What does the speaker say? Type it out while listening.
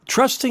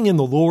Trusting in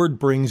the Lord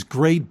brings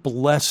great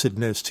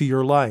blessedness to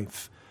your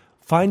life.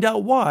 Find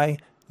out why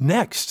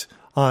next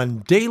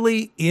on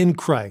Daily in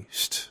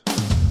Christ.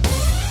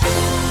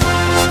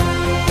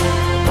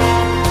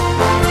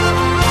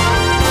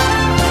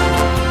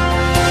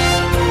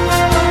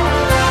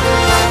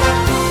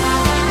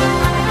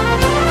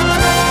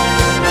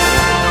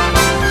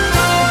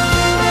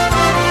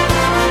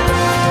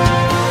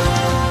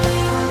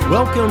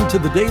 Welcome to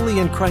the Daily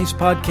in Christ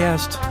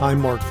podcast.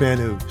 I'm Mark Van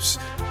Oos.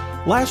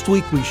 Last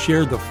week we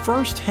shared the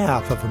first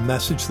half of a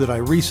message that I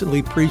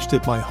recently preached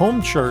at my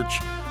home church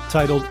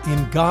titled,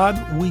 In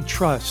God We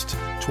Trust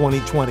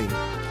 2020.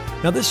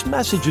 Now this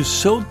message is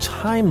so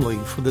timely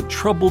for the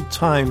troubled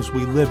times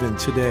we live in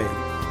today.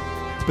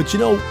 But you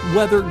know,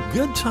 whether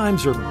good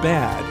times or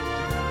bad,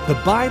 the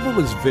Bible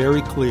is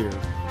very clear.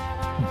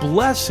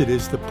 Blessed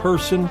is the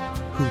person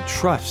who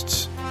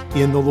trusts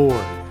in the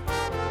Lord.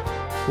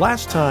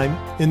 Last time,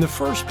 in the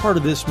first part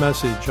of this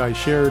message, I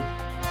shared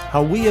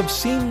how we have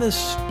seen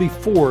this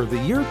before.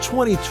 The year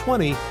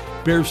 2020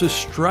 bears a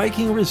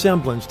striking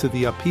resemblance to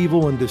the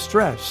upheaval and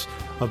distress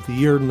of the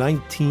year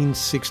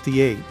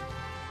 1968,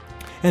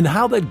 and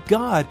how that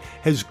God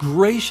has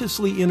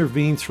graciously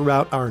intervened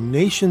throughout our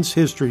nation's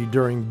history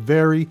during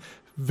very,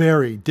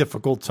 very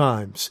difficult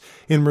times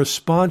in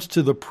response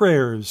to the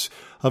prayers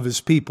of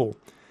His people.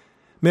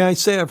 May I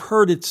say, I've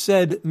heard it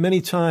said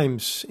many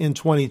times in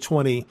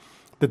 2020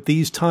 that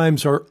these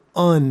times are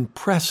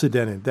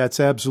unprecedented. That's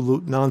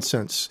absolute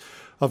nonsense.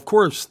 Of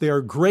course, they are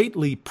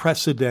greatly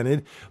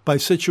precedented by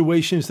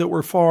situations that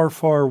were far,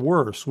 far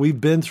worse. We've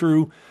been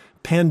through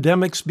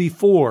pandemics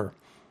before.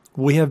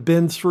 We have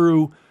been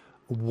through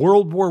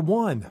World War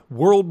I,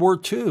 World War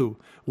II.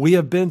 We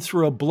have been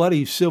through a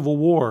bloody civil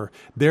war.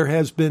 There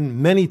has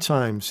been many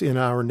times in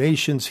our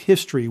nation's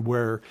history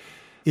where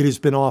it has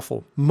been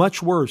awful,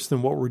 much worse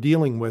than what we're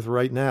dealing with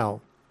right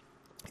now.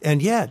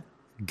 And yet,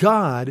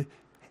 God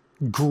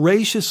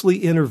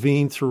graciously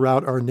intervened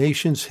throughout our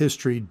nation's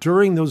history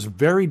during those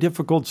very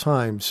difficult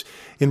times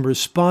in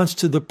response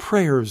to the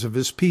prayers of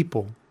His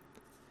people.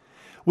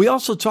 We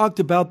also talked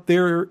about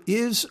there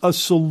is a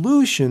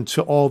solution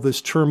to all this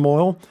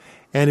turmoil,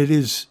 and it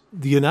is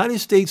the United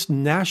States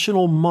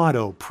national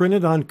motto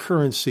printed on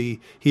currency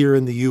here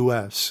in the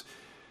U.S.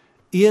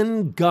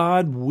 In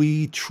God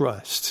we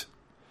trust.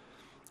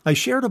 I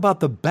shared about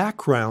the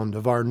background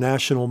of our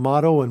national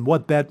motto and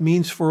what that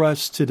means for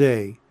us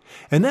today.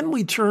 And then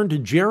we turn to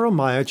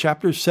Jeremiah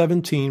chapter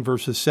 17,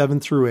 verses 7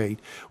 through 8,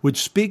 which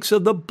speaks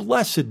of the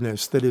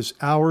blessedness that is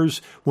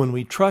ours when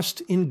we trust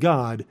in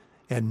God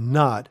and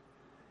not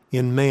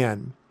in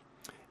man.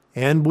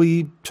 And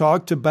we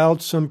talked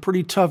about some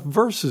pretty tough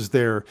verses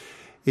there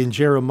in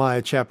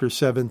Jeremiah chapter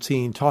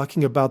 17,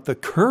 talking about the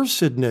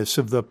cursedness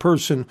of the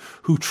person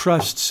who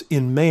trusts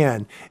in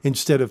man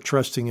instead of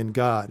trusting in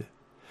God.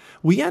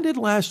 We ended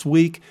last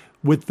week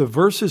with the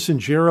verses in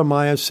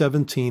Jeremiah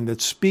 17 that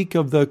speak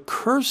of the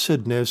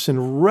cursedness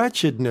and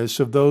wretchedness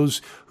of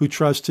those who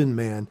trust in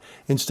man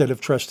instead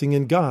of trusting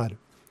in God.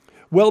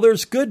 Well,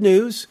 there's good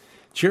news.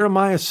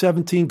 Jeremiah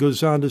 17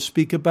 goes on to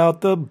speak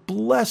about the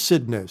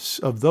blessedness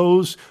of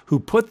those who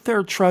put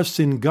their trust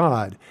in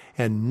God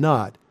and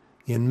not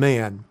in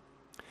man.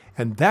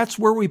 And that's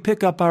where we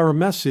pick up our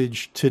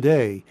message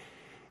today.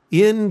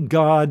 In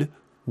God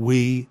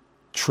we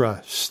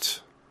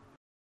trust.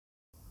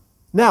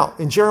 Now,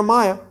 in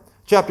Jeremiah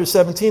chapter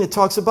 17, it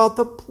talks about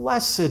the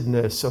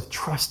blessedness of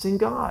trusting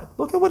God.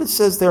 Look at what it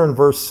says there in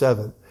verse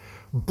 7.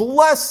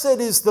 Blessed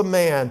is the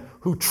man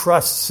who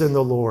trusts in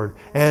the Lord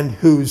and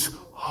whose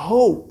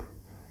hope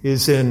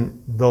is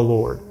in the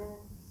Lord.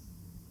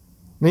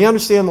 Now you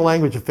understand the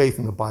language of faith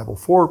in the Bible.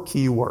 4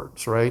 key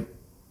words, right?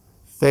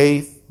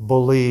 Faith,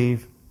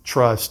 believe,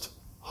 trust,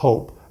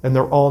 hope. And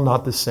they're all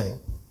not the same.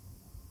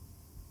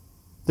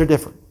 They're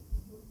different.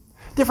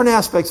 Different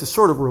aspects that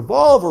sort of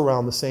revolve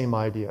around the same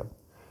idea.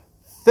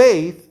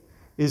 Faith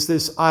is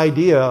this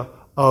idea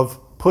of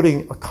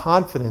putting a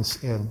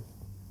confidence in.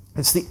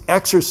 It's the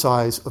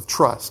exercise of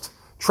trust.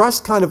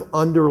 Trust kind of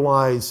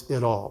underlies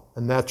it all,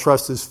 and that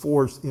trust is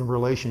forged in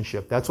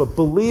relationship. That's what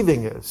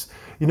believing is.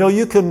 You know,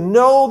 you can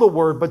know the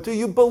Word, but do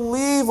you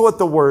believe what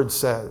the Word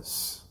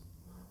says?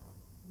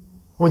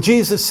 When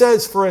Jesus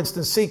says, for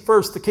instance, seek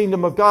first the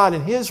kingdom of God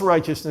and His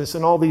righteousness,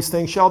 and all these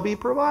things shall be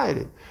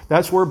provided.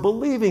 That's where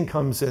believing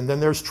comes in. Then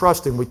there's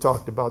trusting. We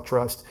talked about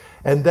trust.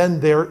 And then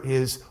there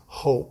is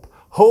hope.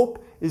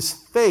 Hope is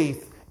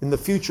faith in the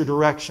future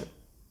direction.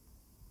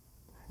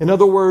 In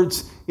other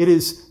words, it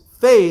is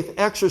faith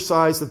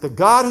exercised that the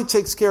God who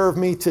takes care of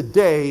me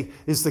today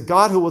is the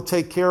God who will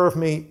take care of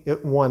me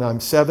when I'm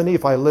 70,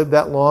 if I live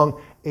that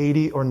long,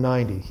 80 or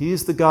 90. He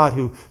is the God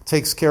who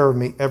takes care of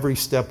me every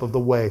step of the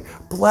way.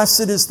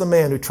 Blessed is the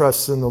man who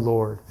trusts in the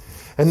Lord.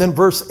 And then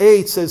verse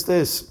 8 says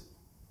this,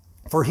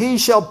 for he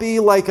shall be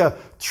like a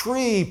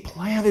tree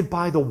planted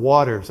by the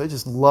waters. I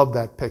just love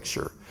that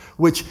picture,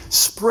 which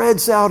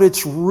spreads out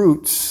its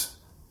roots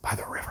by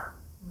the river.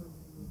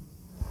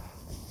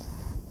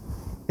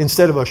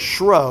 Instead of a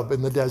shrub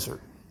in the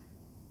desert,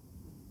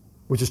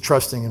 which is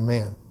trusting in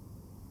man.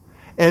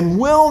 and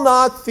will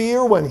not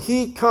fear when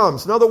heat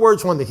comes. In other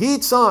words, when the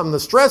heat's on, when the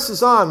stress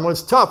is on, when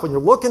it's tough, when you're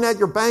looking at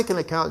your banking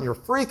account and you're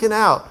freaking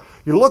out,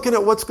 you're looking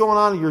at what's going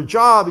on in your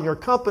job and your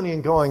company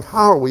and going,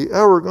 how are we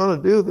ever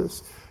going to do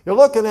this? You're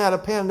looking at a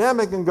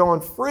pandemic and going,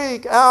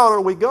 freak out.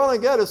 Are we going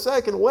to get a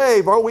second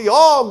wave? Are we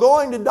all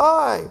going to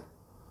die?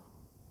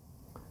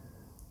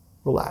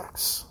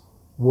 Relax.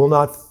 Will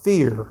not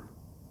fear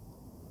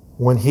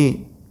when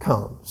heat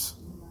comes.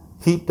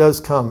 Heat does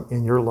come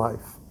in your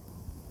life.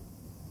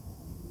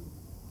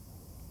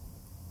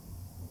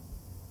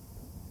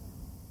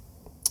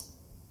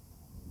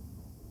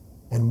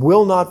 And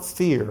will not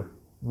fear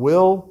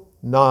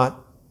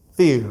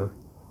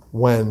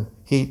when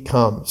heat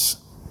comes.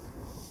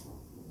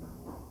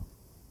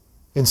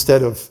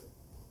 Instead of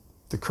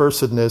the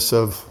cursedness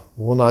of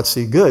will not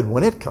see good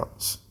when it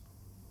comes.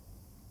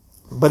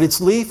 But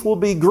its leaf will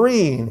be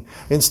green,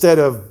 instead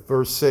of,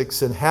 verse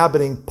 6,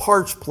 inhabiting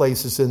parched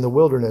places in the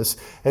wilderness,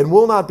 and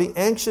will not be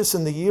anxious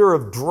in the year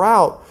of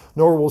drought,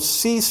 nor will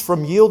cease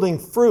from yielding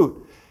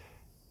fruit.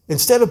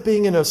 Instead of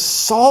being in a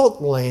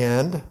salt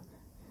land,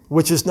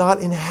 which is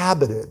not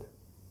inhabited,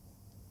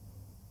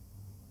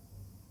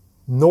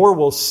 nor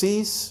will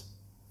cease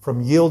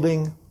from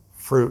yielding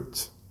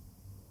fruit.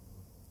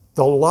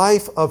 The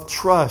life of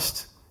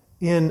trust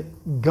in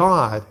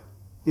God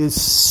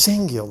is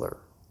singular.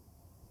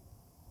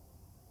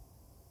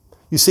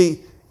 You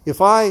see,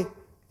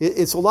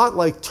 it's a lot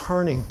like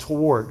turning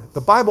toward.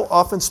 The Bible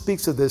often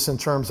speaks of this in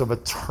terms of a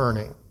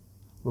turning,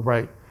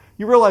 right?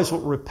 You realize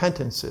what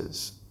repentance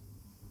is.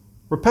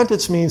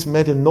 Repentance means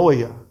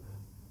metanoia.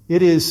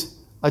 It is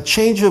a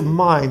change of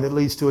mind that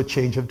leads to a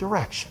change of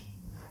direction.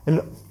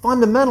 And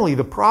fundamentally,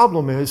 the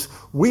problem is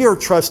we are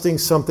trusting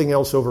something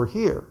else over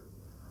here.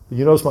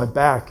 You notice my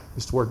back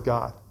is toward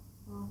God.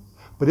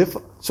 But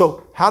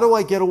so how do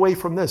I get away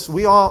from this?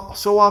 We all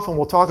so often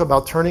will talk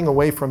about turning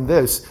away from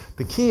this.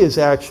 The key is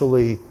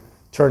actually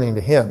turning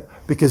to Him.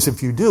 Because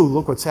if you do,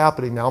 look what's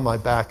happening now. My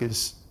back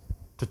is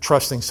to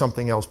trusting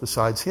something else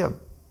besides Him.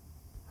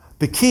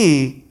 The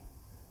key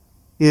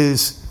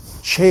is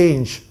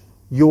change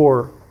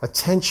your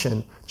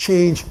attention,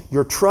 change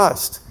your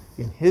trust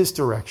in His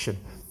direction.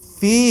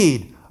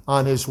 Feed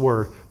on His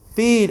Word.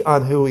 Feed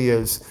on who He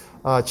is.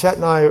 Chet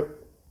and I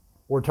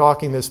were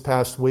talking this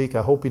past week.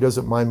 I hope he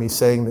doesn't mind me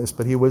saying this,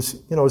 but he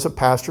was, as a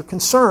pastor,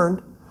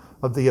 concerned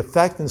of the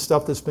effect and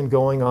stuff that's been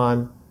going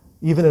on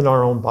even in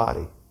our own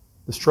body,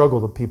 the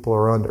struggle that people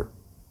are under.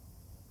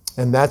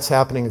 And that's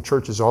happening in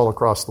churches all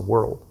across the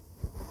world.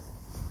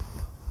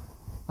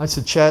 I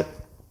said, Chet,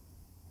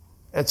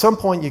 at some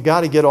point you got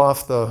to get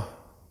off the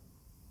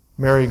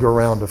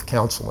merry-go-round of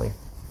counseling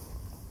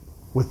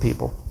with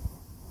people.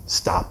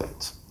 Stop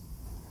it.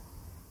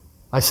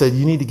 I said,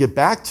 you need to get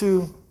back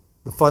to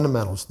the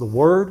fundamentals, the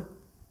Word,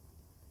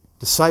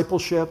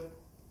 discipleship,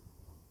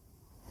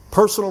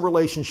 personal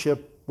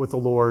relationship with the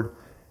Lord,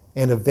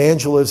 and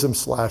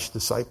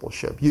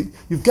evangelism/discipleship.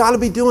 You've got to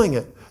be doing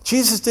it.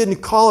 Jesus didn't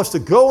call us to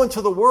go into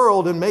the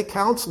world and make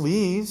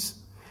counselees.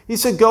 He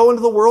said, go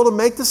into the world and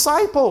make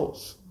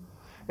disciples.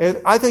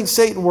 And I think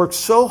Satan works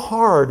so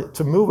hard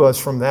to move us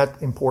from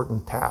that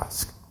important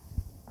task.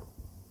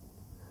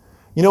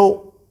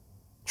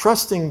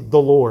 Trusting the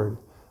Lord,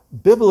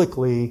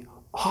 biblically,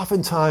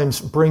 oftentimes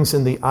brings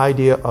in the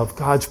idea of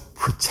God's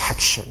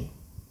protection.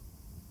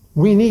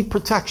 We need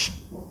protection.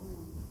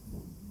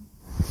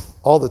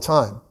 All the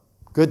time.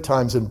 Good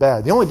times and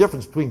bad. The only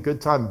difference between good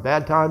times and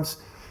bad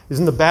times is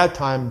in the bad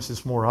times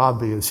it's more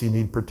obvious you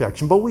need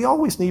protection. But we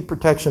always need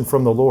protection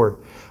from the Lord.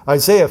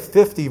 Isaiah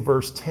 50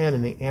 verse 10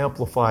 in the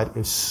Amplified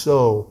is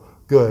so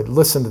good.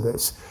 Listen to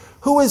this.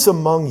 Who is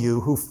among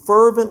you who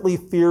fervently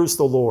fears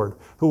the Lord,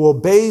 who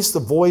obeys the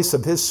voice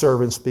of His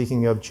servant,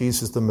 speaking of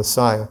Jesus the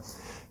Messiah,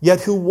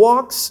 yet who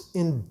walks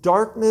in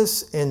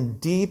darkness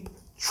and deep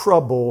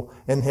trouble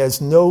and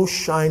has no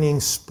shining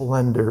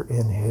splendor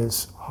in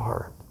his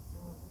heart?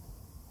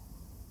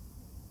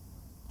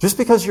 Just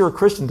because you're a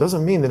Christian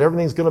doesn't mean that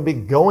everything's going to be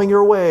going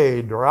your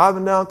way,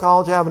 driving down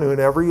College Avenue and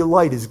every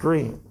light is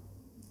green.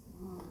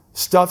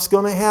 Stuff's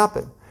going to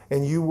happen.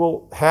 And you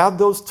will have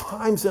those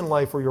times in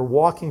life where you're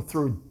walking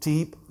through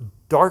deep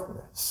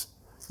darkness.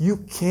 You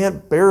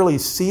can't barely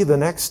see the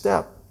next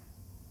step.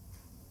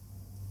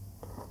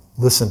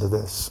 Listen to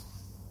this.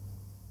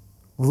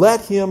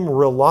 Let him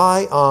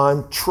rely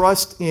on,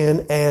 trust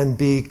in, and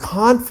be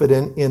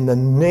confident in the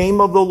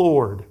name of the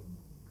Lord.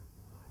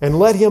 And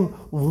let him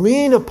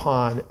lean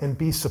upon and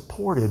be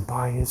supported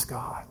by his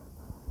God.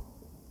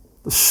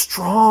 The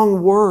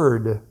strong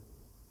word.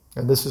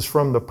 And this is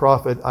from the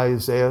prophet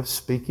Isaiah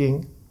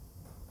speaking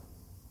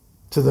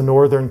to the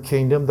northern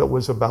kingdom that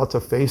was about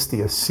to face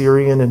the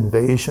Assyrian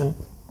invasion.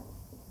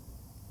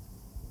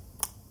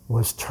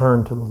 Was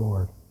turn to the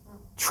Lord.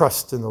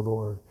 Trust in the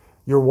Lord.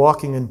 You're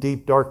walking in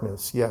deep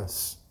darkness,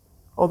 yes.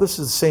 Oh, this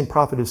is the same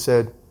prophet who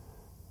said,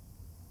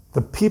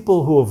 the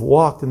people who have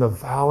walked in the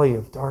valley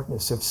of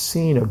darkness have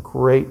seen a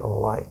great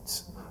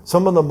light.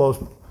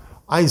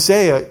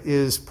 Isaiah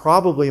is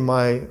probably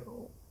my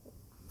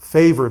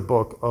favorite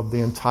book of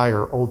the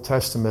entire Old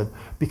Testament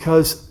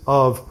because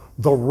of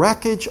the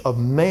wreckage of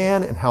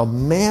man and how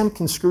man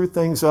can screw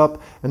things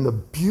up, and the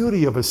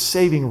beauty of a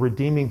saving,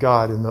 redeeming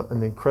God and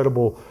the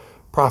incredible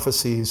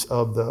prophecies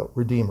of the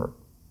Redeemer.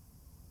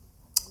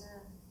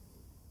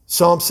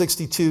 Psalm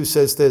 62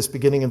 says this,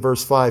 beginning in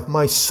verse 5,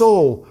 my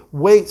soul,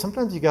 wait.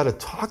 Sometimes you got to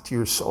talk to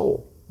your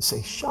soul and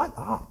say, shut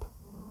up.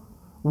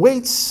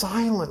 Wait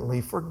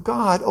silently for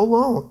God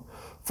alone,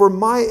 for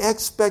my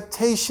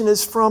expectation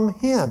is from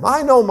Him.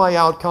 I know my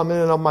outcome in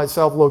and of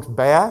myself looks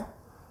bad,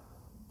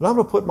 but I'm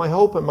going to put my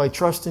hope and my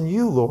trust in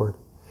You, Lord.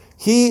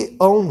 He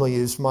only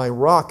is my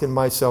rock and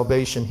my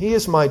salvation. He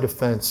is my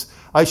defense.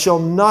 I shall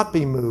not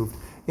be moved.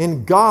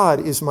 In God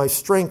is my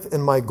strength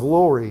and my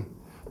glory.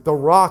 The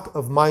rock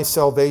of my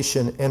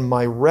salvation and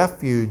my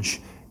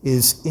refuge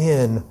is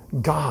in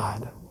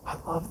God. I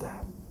love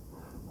that.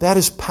 That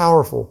is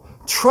powerful.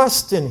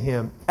 Trust in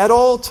Him at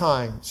all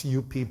times,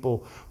 you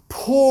people.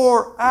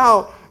 Pour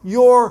out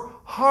your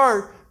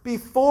heart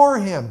before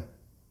Him.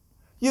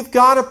 You've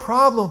got a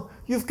problem.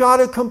 You've got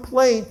a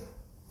complaint.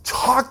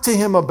 Talk to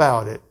Him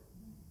about it.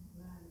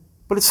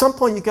 But at some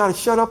point, you've got to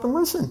shut up and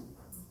listen.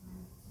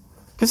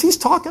 Because He's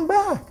talking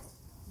back.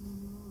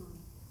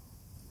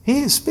 He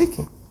is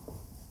speaking.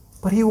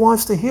 But He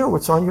wants to hear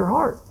what's on your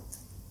heart.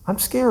 I'm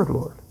scared,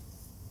 Lord.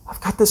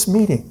 I've got this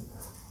meeting.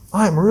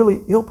 I'm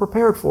really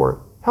ill-prepared for it.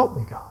 Help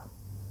me, God.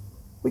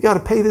 We got to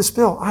pay this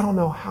bill. I don't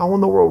know how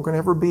in the world we're going to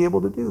ever be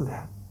able to do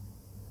that.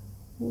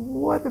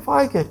 What if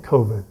I get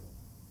COVID?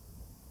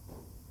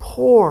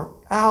 Pour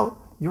out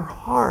your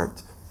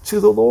heart to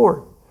the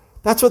Lord.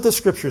 That's what the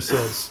Scripture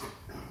says.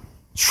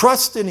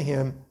 Trust in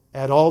Him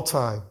at all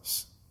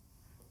times.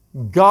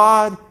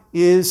 God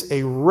is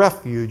a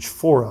refuge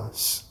for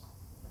us.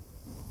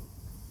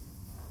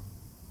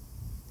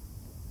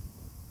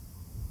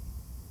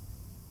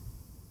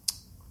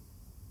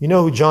 You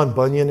know who John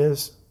Bunyan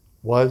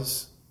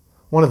was?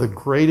 One of the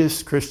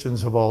greatest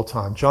Christians of all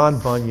time. John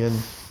Bunyan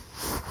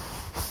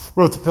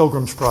wrote The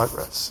Pilgrim's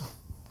Progress.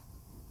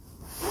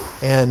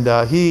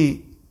 And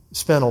he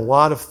spent a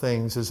lot of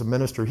things as a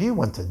minister. He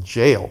went to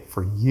jail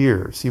for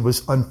years. He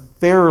was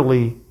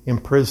unfairly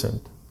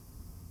imprisoned.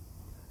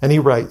 And he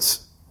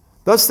writes,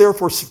 thus,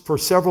 therefore, for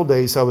several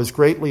days I was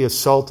greatly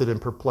assaulted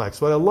and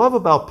perplexed. What I love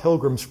about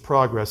Pilgrim's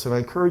Progress, and I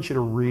encourage you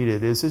to read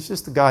it, is it's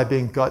just the guy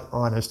being gut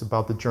honest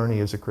about the journey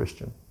as a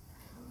Christian.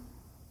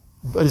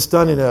 But it's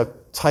done in a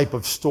type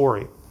of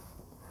story.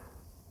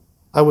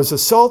 I was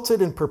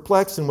assaulted and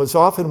perplexed, and was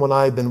often when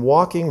I had been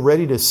walking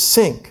ready to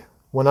sink,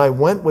 when I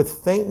went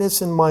with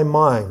faintness in my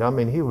mind. I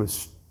mean, he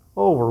was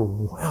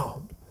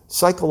overwhelmed,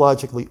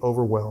 psychologically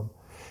overwhelmed,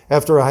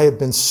 after I had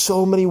been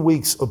so many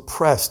weeks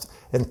oppressed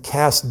and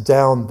cast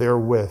down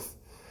therewith.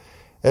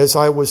 As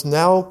I was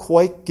now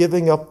quite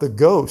giving up the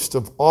ghost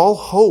of all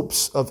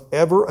hopes of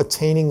ever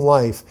attaining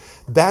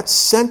life, that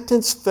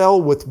sentence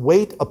fell with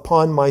weight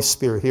upon my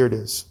spirit. Here it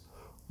is.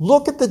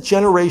 Look at the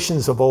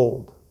generations of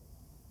old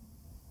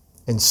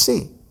and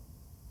see.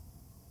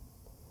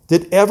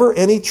 Did ever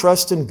any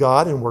trust in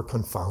God and were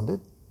confounded?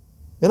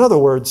 In other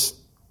words,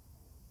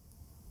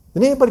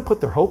 did anybody put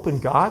their hope in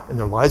God and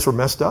their lives were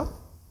messed up?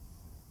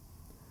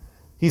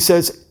 He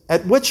says,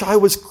 at which I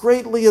was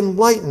greatly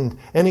enlightened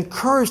and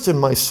encouraged in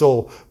my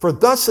soul. For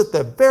thus at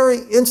the very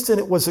instant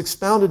it was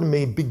expounded to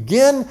me,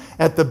 begin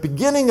at the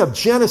beginning of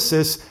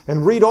Genesis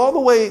and read all the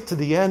way to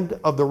the end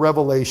of the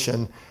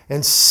Revelation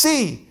and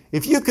see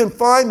if you can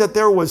find that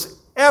there was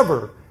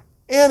ever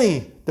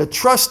any that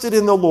trusted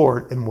in the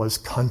Lord and was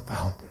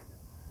confounded.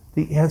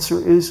 The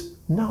answer is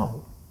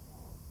no.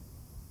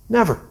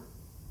 Never.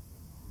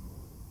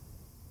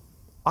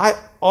 I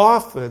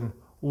often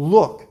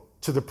look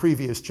to the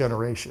previous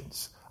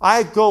generations.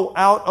 I go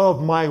out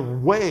of my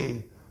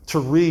way to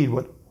read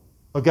what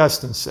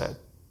Augustine said,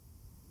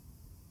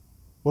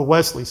 what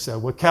Wesley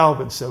said, what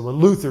Calvin said, what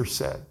Luther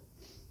said.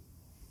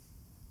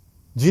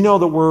 Do you know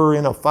that we're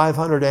in a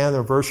 500th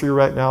anniversary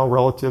right now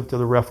relative to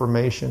the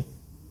Reformation?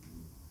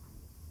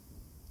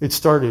 It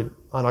started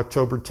on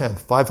October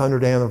 10th,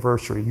 500th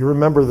anniversary. You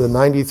remember the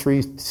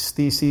 93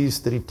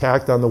 theses that he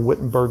tacked on the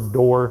Wittenberg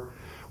door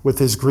with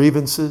his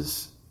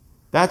grievances?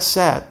 That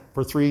sat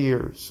for 3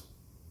 years.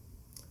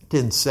 It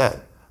didn't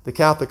set. The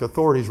Catholic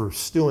authorities were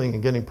stewing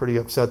and getting pretty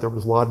upset. There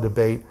was a lot of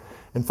debate.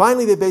 And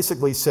finally they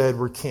basically said,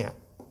 recant.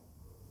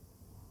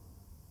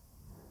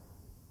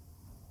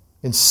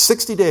 In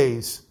 60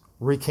 days,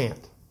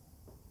 recant.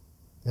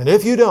 And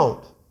if you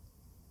don't,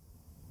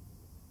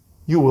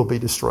 you will be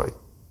destroyed.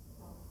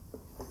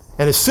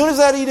 And as soon as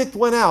that edict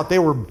went out, they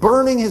were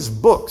burning his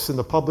books in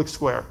the public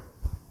square.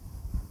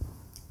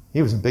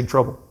 He was in big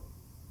trouble.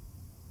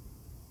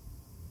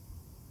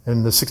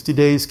 And the 60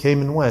 days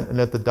came and went, and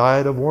at the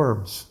Diet of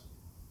Worms,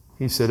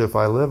 he said, if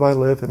I live, I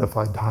live, and if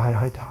I die,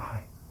 I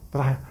die.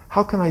 But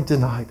how can I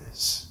deny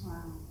this?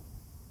 Wow.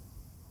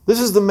 This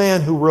is the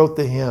man who wrote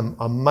the hymn,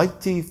 a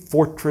mighty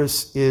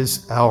fortress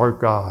is our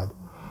God,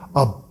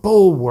 a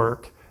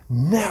bulwark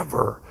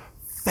never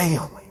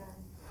failing.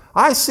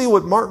 I see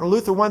what Martin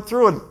Luther went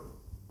through, and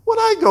What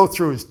I go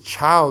through is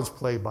child's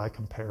play by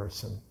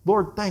comparison.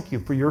 Lord, thank you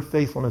for your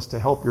faithfulness to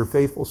help your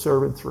faithful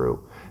servant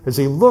through. As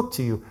he looked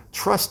to you,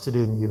 trusted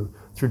in you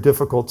through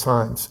difficult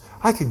times.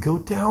 I could go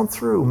down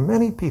through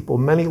many people,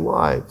 many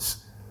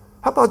lives.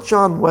 How about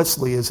John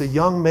Wesley as a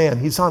young man?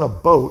 He's on a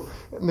boat,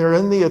 and they're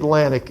in the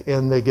Atlantic,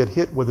 and they get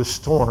hit with a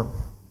storm.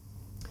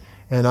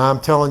 And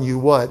I'm telling you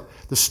what,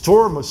 the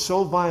storm was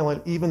so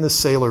violent, even the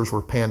sailors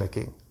were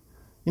panicking.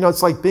 You know,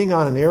 it's like being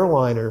on an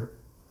airliner,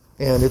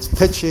 and it's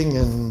pitching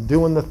and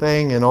doing the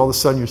thing, and all of a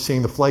sudden you're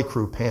seeing the flight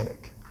crew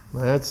panic.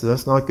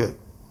 That's not good.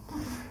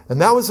 And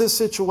that was his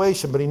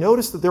situation. But he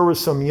noticed that there were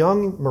some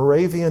young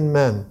Moravian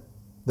men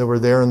that were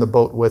there in the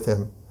boat with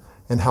him,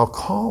 and how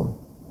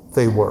calm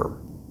they were.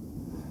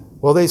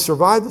 Well, they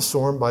survived the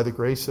storm by the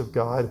grace of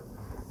God.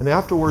 And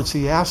afterwards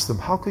he asked them,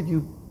 how could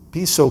you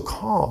be so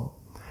calm?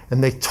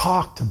 And they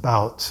talked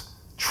about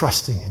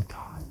trusting in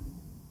God.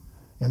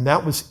 And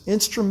that was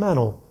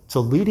instrumental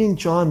to leading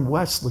John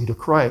Wesley to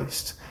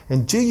Christ.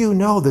 And do you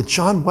know that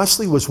John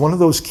Wesley was one of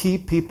those key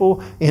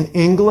people in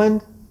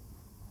England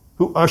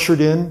who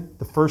ushered in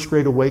the first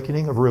great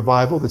awakening of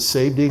revival that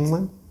saved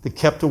England, that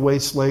kept away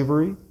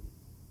slavery,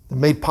 that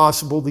made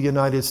possible the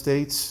United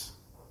States?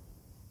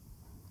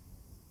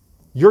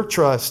 Your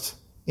trust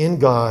in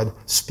God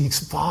speaks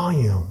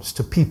volumes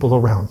to people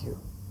around you.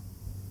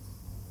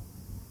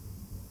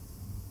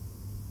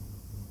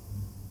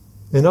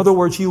 In other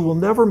words, you will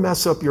never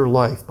mess up your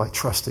life by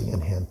trusting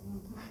in Him.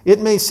 It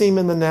may seem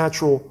in the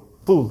natural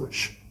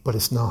foolish, but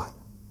it's not.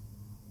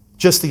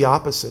 Just the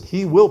opposite.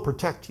 He will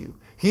protect you.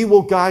 He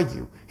will guide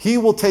you. He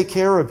will take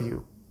care of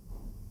you.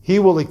 He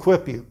will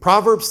equip you.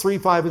 Proverbs 3,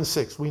 5, and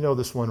 6. We know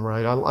this one,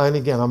 right? And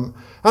again,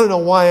 I don't know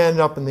why I ended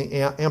up in the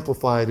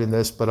Amplified in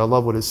this, but I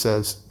love what it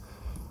says.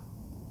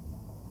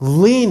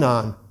 Lean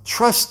on,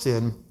 trust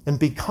in, and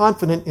be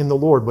confident in the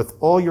Lord with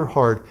all your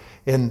heart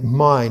and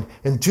mind,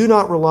 and do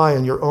not rely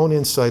on your own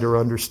insight or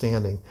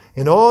understanding.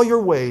 In all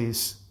your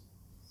ways,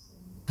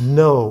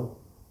 know,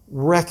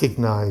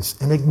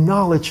 recognize, and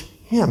acknowledge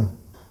Him,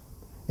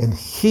 and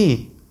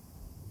He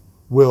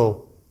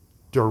will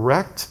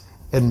direct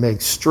and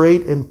make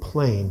straight and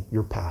plain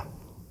your path.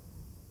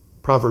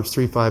 Proverbs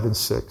 3, 5, and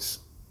 6.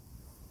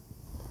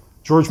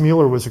 George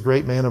Mueller was a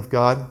great man of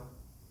God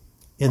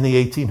in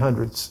the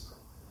 1800s.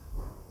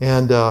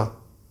 And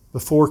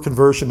before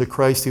conversion to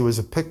Christ, he was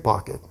a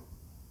pickpocket.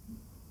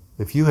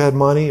 If you had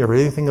money or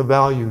anything of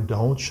value,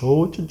 don't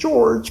show it to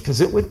George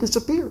because it would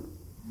disappear.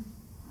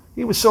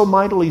 He was so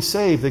mightily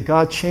saved that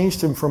God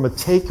changed him from a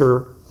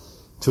taker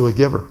to a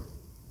giver.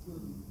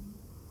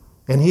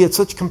 And he had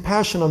such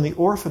compassion on the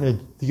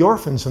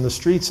orphans in the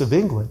streets of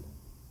England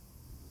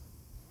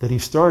that he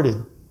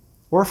started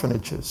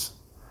orphanages.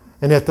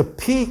 And at the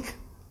peak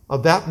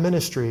of that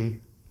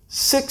ministry,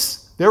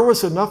 there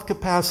was enough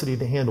capacity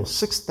to handle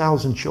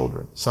 6,000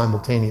 children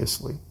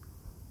simultaneously.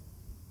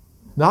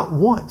 Not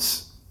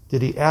once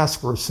did he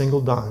ask for a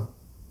single dime.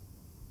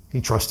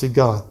 He trusted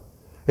God.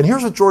 And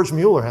here's what George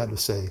Mueller had to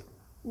say.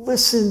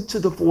 Listen to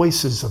the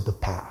voices of the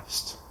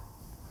past.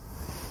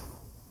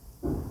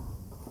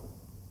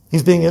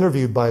 He's being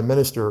interviewed by a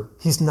minister.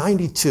 He's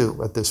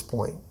 92 at this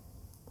point.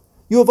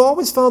 You have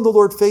always found the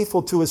Lord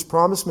faithful to His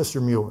promise,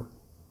 Mr. Mueller.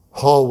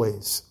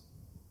 Always.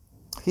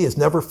 He has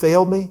never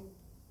failed me.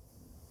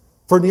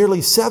 For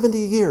nearly 70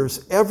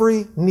 years,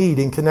 every need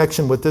in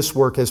connection with this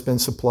work has been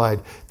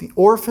supplied. The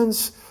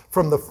orphans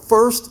from the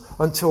first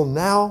until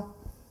now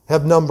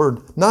have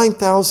numbered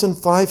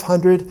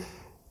 9,500,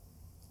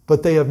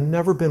 but they have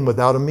never been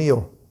without a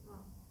meal.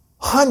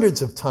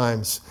 Hundreds of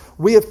times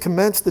we have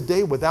commenced the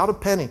day without a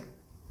penny.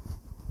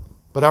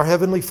 But our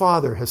Heavenly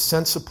Father has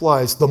sent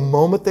supplies the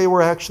moment they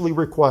were actually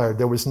required.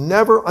 There was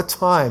never a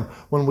time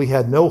when we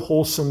had no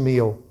wholesome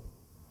meal.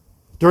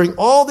 During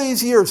all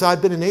these years,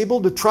 I've been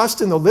enabled to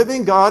trust in the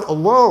living God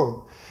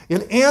alone.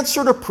 In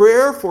answer to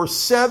prayer for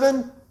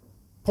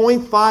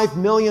 $7.5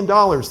 million.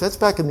 That's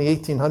back in the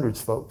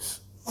 1800s,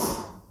 folks.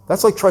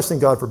 That's like trusting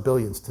God for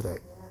billions today.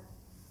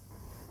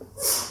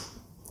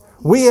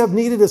 We have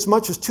needed as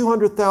much as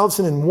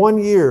 $200,000 in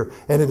 1 year,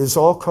 and it has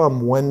all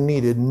come when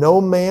needed.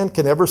 No man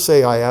can ever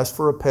say, I asked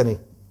for a penny.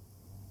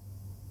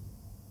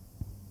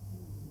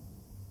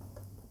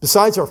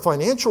 Besides our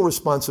financial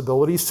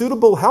responsibilities,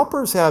 suitable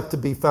helpers have to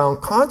be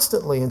found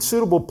constantly, and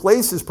suitable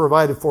places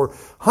provided for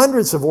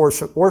hundreds of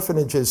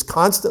orphanages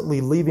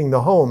constantly leaving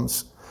the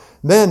homes.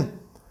 Then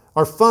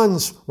our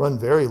funds run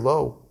very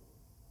low.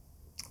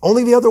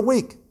 Only the other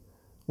week,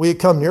 we had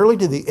come nearly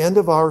to the end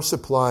of our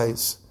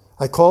supplies.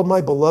 I called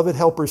my beloved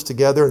helpers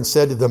together and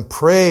said to them,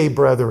 pray,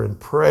 brethren,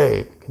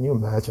 pray. Can you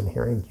imagine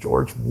hearing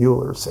George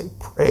Mueller say,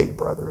 pray,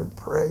 brethren,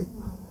 pray?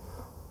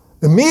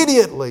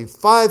 Immediately,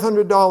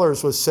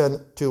 $500 was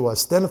sent to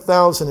us, then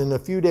 $1,000 in a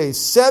few days.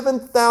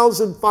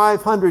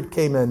 7,500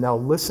 came in. Now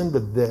listen to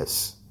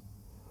this.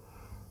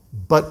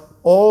 But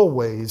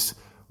always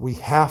we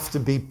have to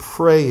be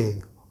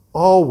praying,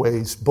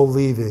 always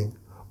believing.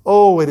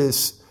 Oh, it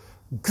is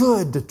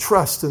good to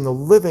trust in the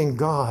living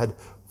God,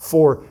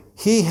 for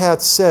He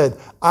hath said,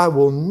 I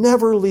will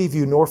never leave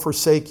you nor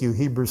forsake you,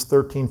 Hebrews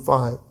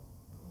 13:5.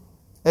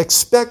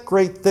 Expect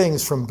great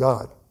things from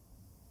God,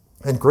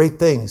 and great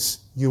things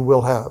you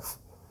will have.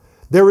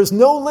 There is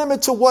no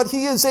limit to what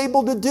he is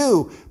able to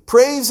do.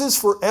 Praises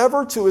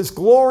forever to his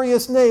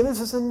glorious name. This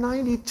is a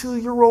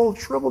 92-year-old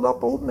shriveled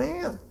up old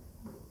man.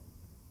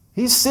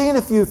 He's seen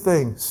a few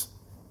things.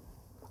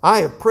 I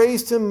have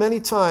praised him many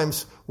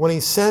times when he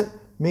sent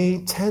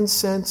me 10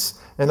 cents,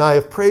 and I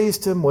have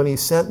praised him when he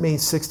sent me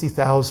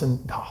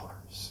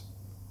 $60,000.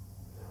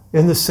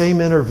 In the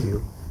same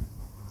interview,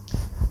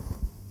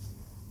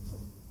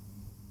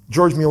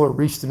 George Mueller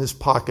reached in his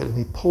pocket and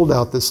he pulled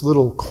out this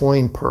little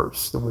coin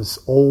purse that was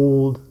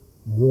old,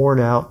 worn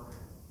out,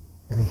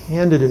 and he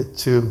handed it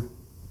to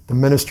the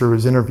minister who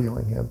was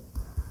interviewing him.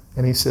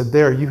 And he said,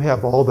 "There, you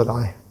have all that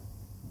I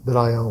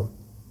own."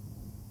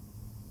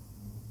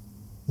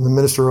 And the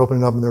minister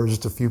opened it up and there were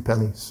just a few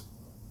pennies.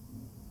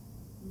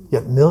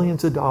 Yet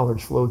millions of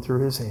dollars flowed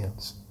through his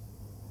hands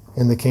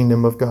in the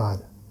kingdom of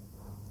God.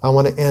 I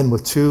want to end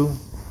with two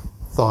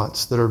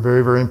thoughts that are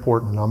very, very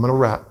important, and I'm going to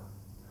wrap.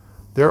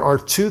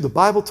 The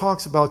Bible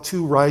talks about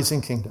two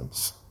rising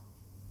kingdoms.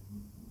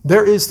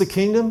 There is the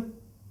kingdom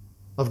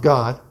of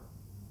God,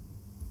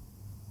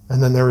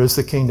 and then there is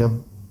the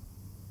kingdom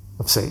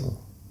of Satan.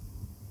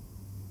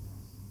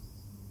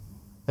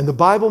 And the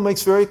Bible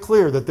makes very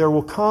clear that there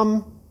will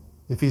come,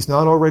 if he's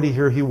not already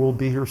here, he will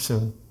be here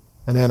soon,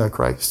 an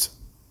Antichrist.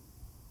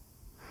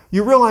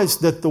 You realize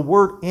that the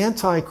word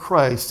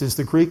Antichrist is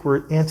the Greek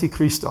word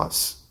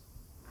antichristos.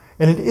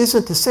 And it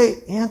isn't to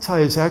say anti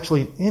is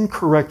actually an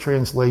incorrect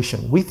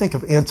translation. We think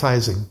of anti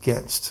as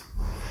against.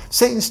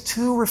 Satan's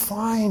too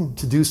refined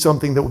to do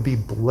something that would be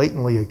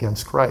blatantly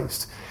against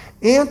Christ.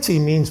 Anti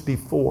means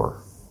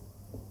before.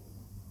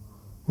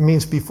 It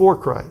means before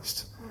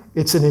Christ.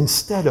 It's an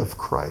instead of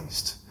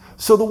Christ.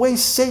 So the way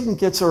Satan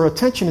gets our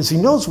attention is he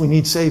knows we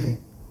need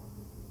saving.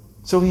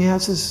 So he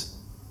has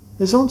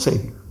his own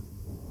Savior.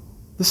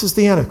 This is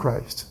the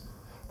Antichrist.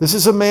 This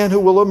is a man who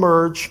will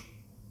emerge,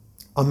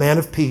 a man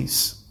of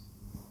peace.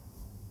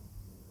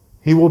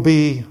 He will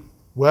be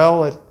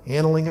well at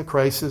handling a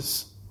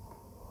crisis.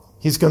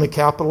 He's going to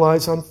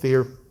capitalize on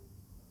fear.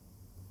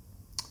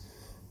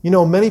 You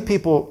know, many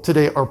people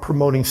today are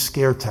promoting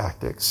scare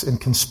tactics and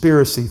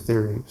conspiracy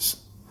theories.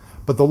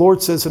 But the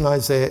Lord says in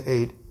Isaiah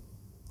 8,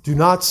 do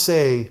not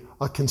say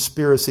a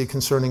conspiracy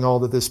concerning all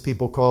that this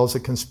people calls a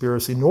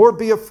conspiracy, nor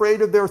be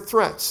afraid of their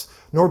threats,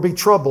 nor be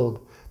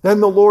troubled. Then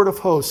the Lord of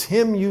hosts,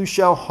 him you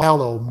shall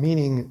hallow,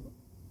 meaning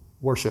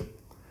worship.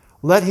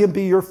 Let him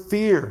be your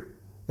fear,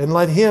 and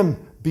let him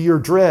be your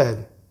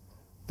dread.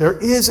 There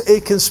is a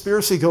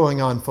conspiracy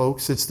going on,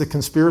 folks. It's the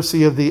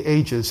conspiracy of the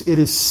ages. It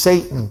is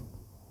Satan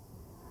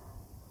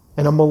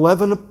and a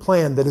malevolent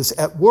plan that is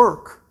at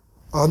work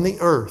on the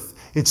earth.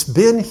 It's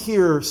been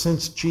here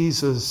since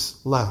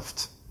Jesus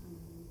left.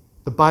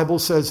 The Bible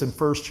says in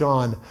 1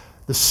 John,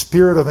 the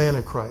spirit of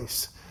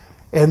Antichrist.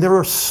 And there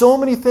are so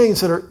many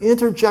things that are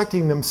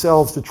interjecting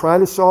themselves to try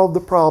to solve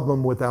the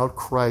problem without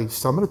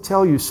Christ. I'm going to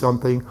tell you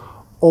something.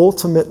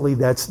 Ultimately,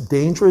 that's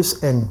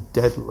dangerous and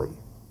deadly.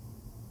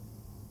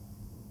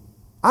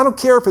 I don't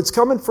care if it's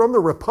coming from the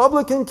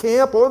Republican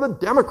camp or the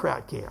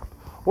Democrat camp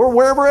or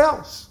wherever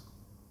else.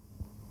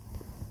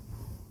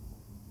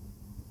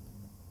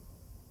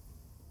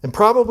 And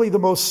probably the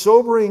most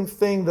sobering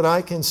thing that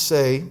I can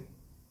say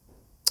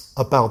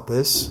about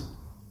this,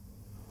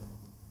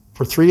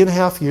 for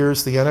 3.5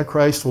 years, the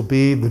Antichrist will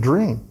be the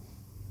dream.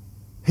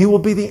 He will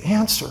be the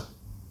answer.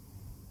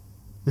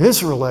 The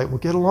Israelite will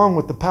get along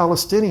with the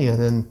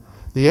Palestinian and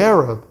the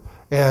Arab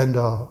and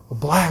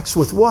blacks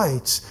with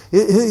whites.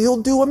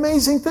 He'll do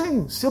amazing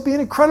things. He'll be an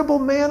incredible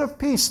man of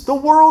peace. The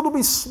world will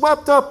be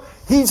swept up.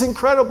 He's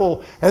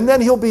incredible. And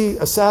then he'll be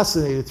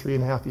assassinated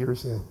 3.5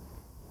 years in.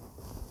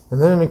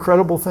 And then an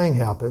incredible thing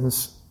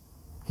happens.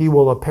 He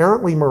will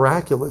apparently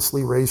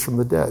miraculously raise from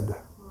the dead.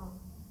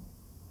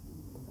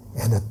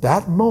 And at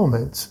that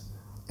moment,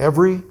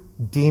 every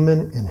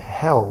demon in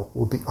hell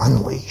will be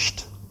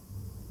unleashed.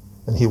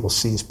 And he will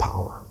seize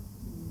power.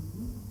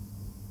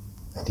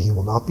 And he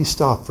will not be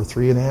stopped for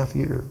 3.5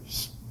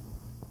 years.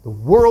 The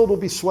world will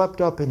be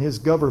swept up in his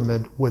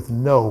government with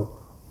no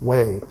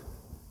way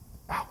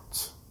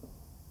out.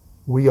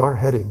 We are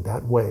heading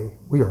that way.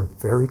 We are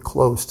very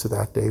close to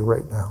that day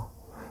right now.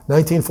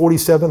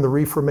 1947, the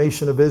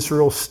Reformation of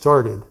Israel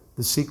started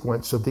the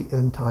sequence of the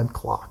end time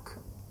clock.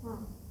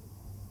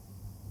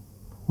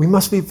 We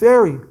must be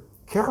very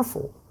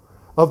careful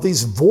of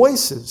these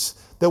voices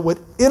that would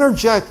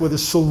interject with a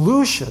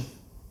solution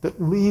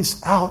that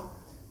leaves out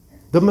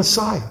the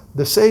Messiah,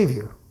 the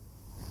Savior.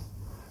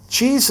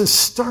 Jesus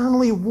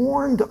sternly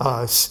warned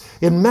us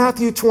in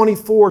Matthew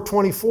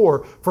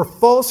 24:24, for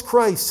false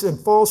Christs and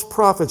false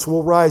prophets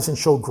will rise and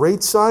show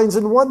great signs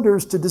and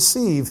wonders to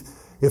deceive,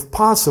 if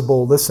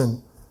possible,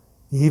 listen,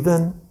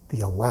 even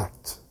the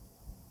elect.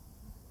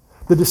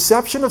 The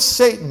deception of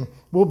Satan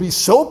will be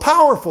so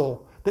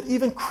powerful that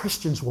even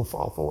Christians will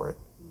fall for it,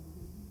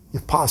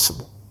 if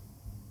possible.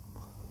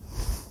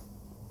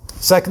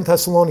 2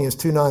 Thessalonians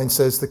 2:9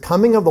 says, the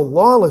coming of the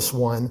lawless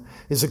one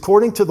is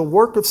according to the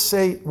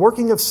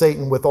working of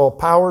Satan with all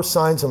power,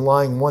 signs, and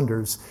lying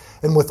wonders,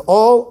 and with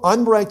all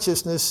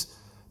unrighteousness,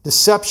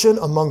 deception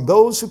among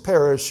those who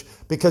perish,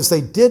 because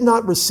they did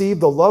not receive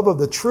the love of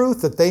the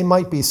truth that they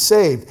might be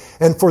saved.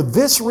 And for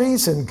this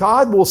reason,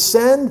 God will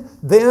send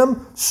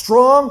them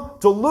strong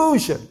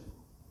delusion.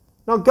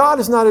 Now, God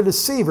is not a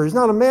deceiver. He's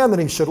not a man that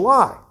he should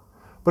lie.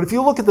 But if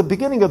you look at the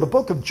beginning of the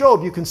book of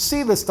Job, you can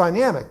see this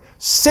dynamic.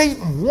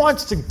 Satan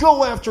wants to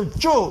go after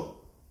Job.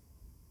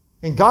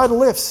 And God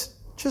lifts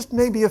just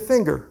maybe a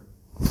finger.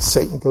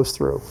 Satan goes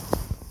through.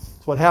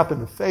 That's what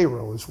happened to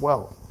Pharaoh as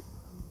well.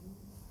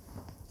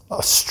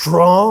 A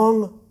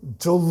strong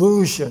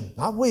delusion,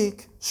 not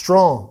weak,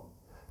 strong,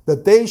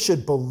 that they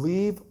should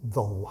believe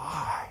the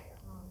lie.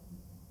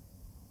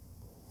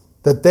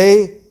 That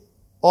they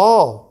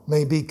all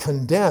may be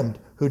condemned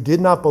who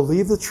did not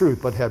believe the truth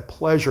but had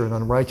pleasure in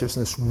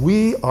unrighteousness.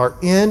 We are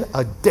in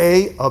a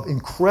day of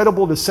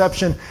incredible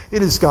deception.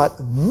 It has got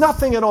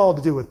nothing at all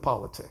to do with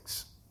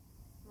politics.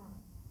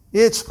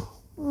 It's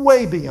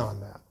way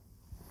beyond that.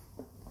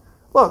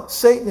 Look,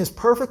 Satan is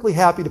perfectly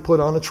happy to put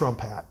on a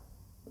Trump hat.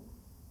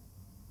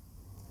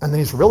 And then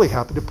he's really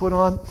happy to put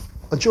on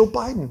a Joe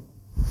Biden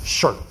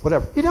shirt,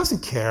 whatever. He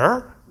doesn't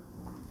care.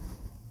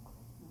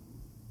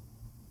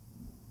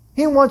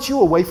 He wants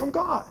you away from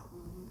God.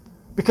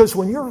 Because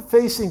when you're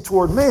facing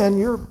toward man,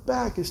 your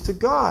back is to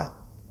God.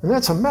 And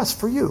that's a mess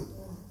for you.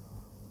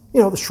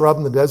 You know, the shrub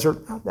in the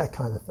desert, that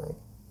kind of thing.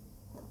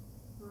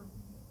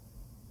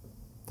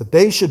 That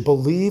they should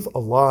believe a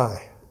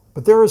lie.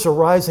 But there is a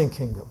rising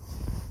kingdom.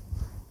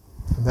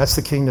 And that's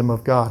the kingdom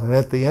of God. And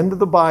at the end of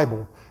the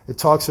Bible, it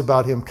talks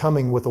about him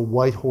coming with a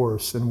white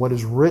horse. And what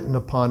is written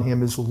upon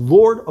him is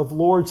Lord of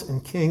lords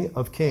and King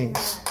of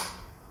kings.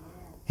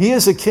 He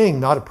is a king,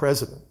 not a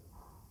president.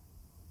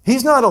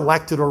 He's not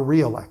elected or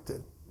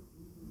re-elected.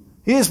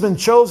 He has been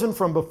chosen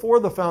from before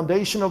the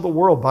foundation of the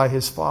world by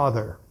his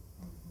Father.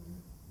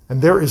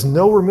 And there is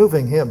no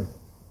removing him.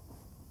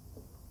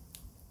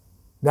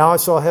 Now I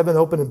saw heaven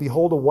open, and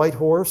behold, a white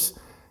horse.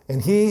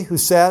 And he who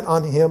sat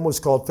on him was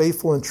called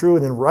Faithful and True,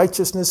 and in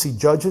righteousness he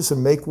judges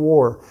and makes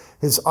war.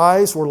 His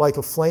eyes were like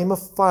a flame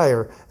of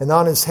fire, and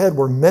on his head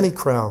were many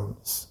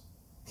crowns.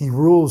 He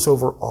rules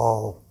over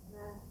all.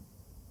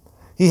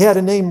 He had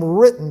a name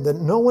written that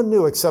no one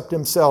knew except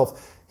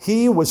himself.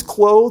 He was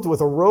clothed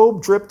with a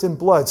robe dripped in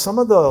blood. Some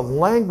of the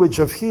language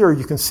of here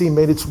you can see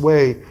made its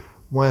way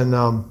when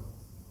the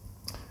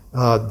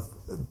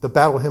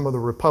Battle Hymn of the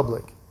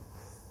Republic.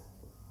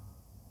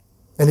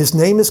 And his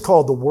name is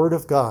called the Word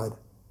of God.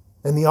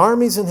 And the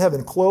armies in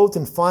heaven, clothed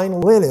in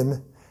fine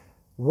linen,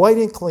 white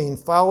and clean,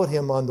 followed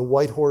him on the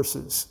white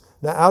horses.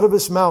 Now out of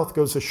his mouth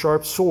goes a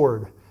sharp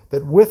sword,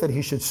 that with it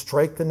he should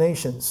strike the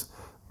nations.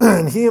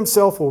 And he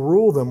himself will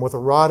rule them with a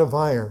rod of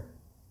iron.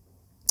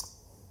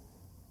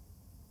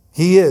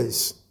 He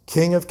is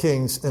King of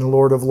kings and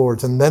Lord of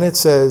lords. And then it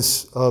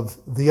says of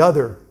the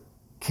other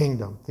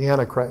kingdom, the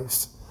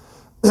Antichrist.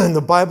 And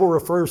the Bible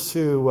refers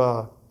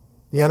to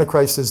the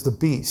Antichrist as the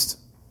beast.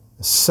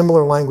 A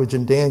similar language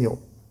in Daniel.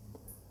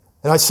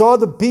 And I saw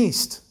the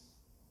beast,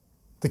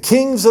 the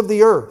kings of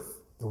the earth,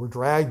 that were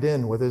dragged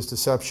in with his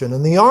deception,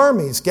 and the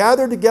armies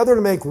gathered together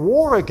to make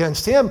war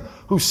against him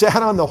who sat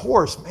on the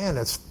horse. Man,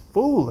 that's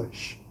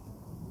foolish.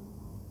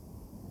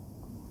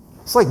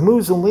 It's like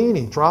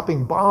Mussolini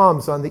dropping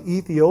bombs on the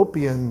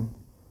Ethiopian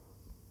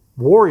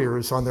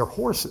warriors on their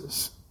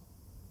horses.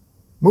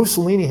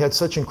 Mussolini had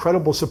such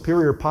incredible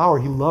superior power,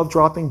 he loved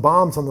dropping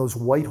bombs on those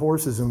white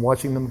horses and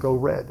watching them go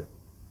red.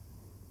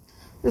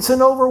 It's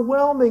an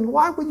overwhelming,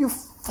 why would you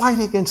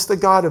fight against the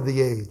God of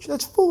the age?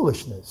 That's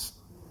foolishness.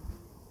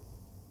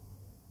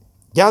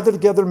 Gathered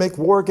together to make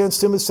war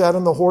against him who sat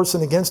on the horse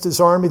and against his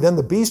army. Then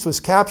the beast was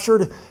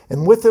captured,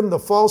 and with him the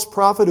false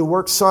prophet who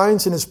worked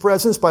signs in his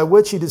presence, by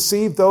which he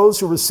deceived those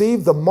who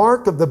received the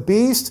mark of the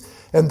beast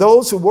and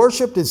those who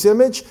worshipped his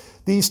image.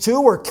 These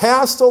two were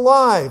cast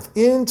alive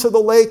into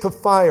the lake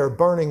of fire,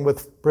 burning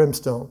with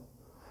brimstone.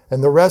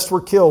 And the rest were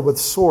killed with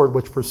sword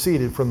which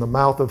proceeded from the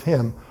mouth of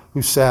him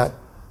who sat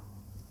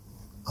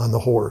on the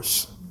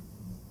horse.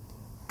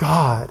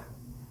 God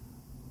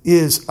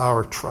is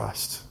our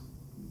trust.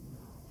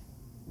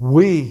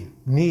 We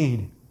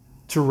need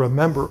to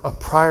remember a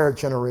prior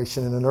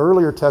generation and an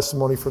earlier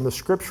testimony from the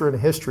scripture and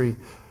history.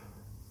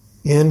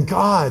 In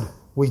God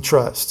we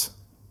trust,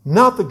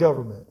 not the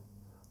government,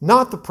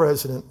 not the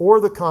president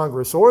or the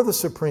Congress or the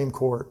Supreme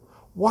Court.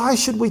 Why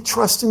should we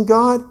trust in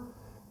God?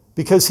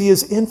 Because he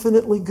is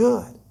infinitely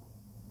good.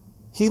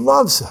 He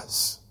loves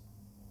us.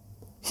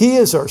 He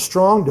is our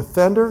strong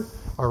defender,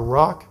 our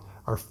rock,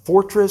 our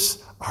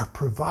fortress, our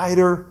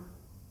provider,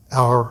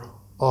 our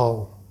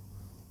all.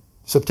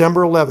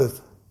 September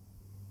 11th,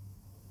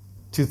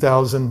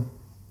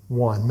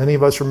 2001. Many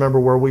of us remember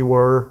where we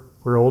were.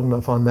 We're old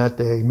enough on that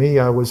day. Me,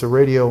 I was a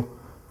radio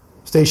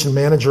station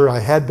manager. I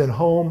had been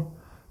home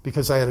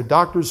because I had a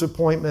doctor's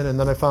appointment, and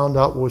then I found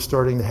out what was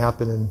starting to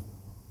happen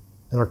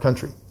in our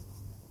country.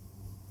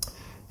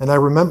 And I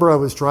remember I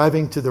was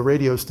driving to the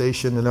radio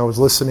station, and I was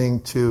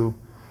listening to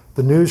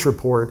the news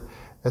report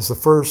as the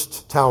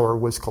first tower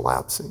was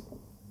collapsing.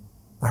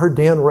 I heard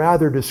Dan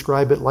Rather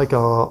describe it like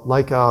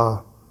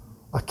a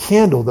a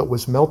candle that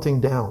was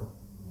melting down.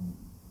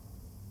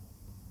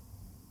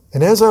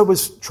 And as I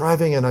was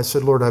driving in, I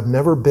said, Lord, I've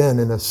never been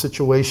in a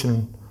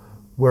situation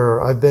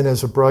where I've been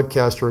as a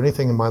broadcaster or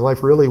anything in my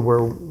life really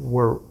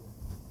where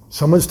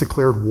someone's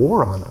declared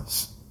war on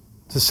us.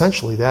 It's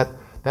essentially that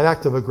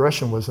act of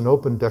aggression was an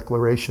open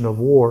declaration of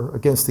war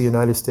against the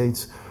United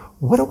States.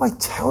 What do I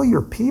tell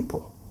your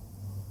people?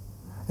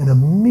 And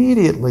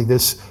immediately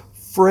this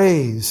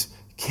phrase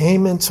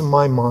came into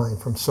my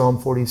mind from Psalm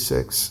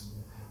 46.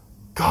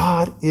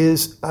 God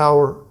is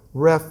our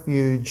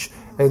refuge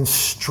and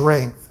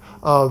strength,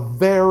 a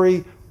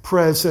very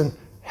present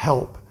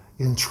help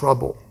in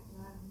trouble.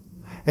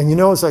 And you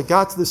know, as I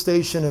got to the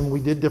station and we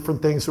did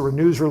different things that were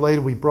news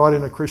related, we brought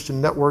in a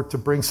Christian network to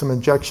bring some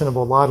injection of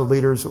a lot of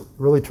leaders. It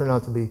really turned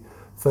out to be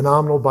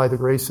phenomenal by the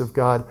grace of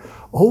God.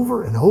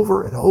 Over and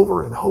over and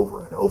over and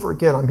over and over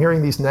again, I'm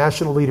hearing these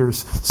national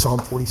leaders, Psalm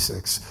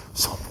 46,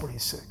 Psalm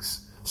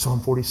 46, Psalm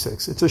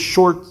 46. It's a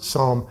short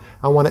psalm.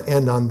 I want to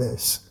end on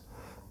this.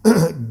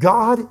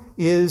 God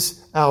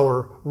is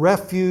our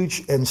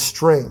refuge and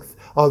strength,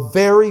 a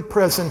very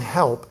present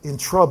help in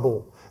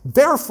trouble.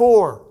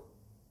 Therefore,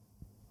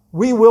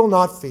 we will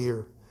not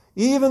fear,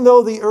 even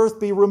though the earth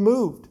be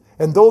removed,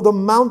 and though the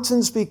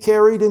mountains be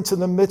carried into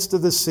the midst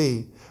of the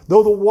sea,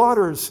 though the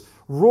waters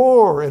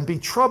roar and be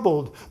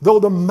troubled, though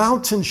the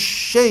mountains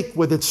shake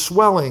with its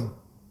swelling.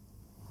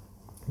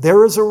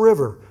 There is a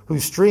river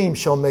whose stream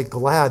shall make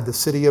glad the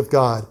city of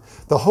God,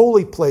 the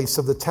holy place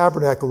of the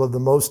tabernacle of the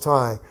Most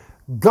High.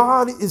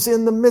 God is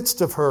in the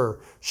midst of her.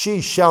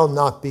 She shall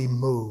not be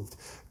moved.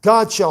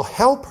 God shall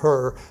help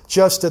her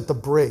just at the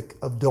break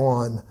of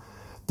dawn.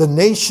 The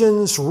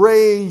nations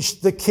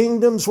raged, the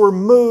kingdoms were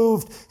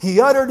moved. He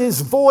uttered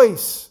his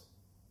voice.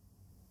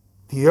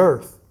 The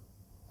earth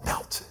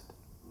melted.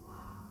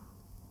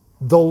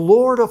 The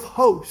Lord of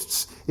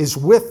hosts is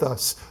with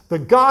us. The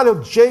God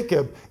of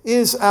Jacob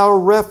is our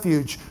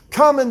refuge.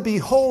 Come and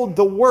behold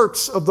the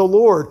works of the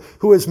Lord,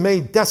 who has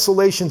made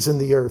desolations in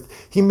the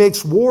earth. He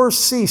makes war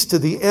cease to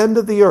the end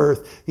of the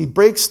earth. He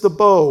breaks the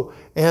bow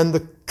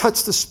and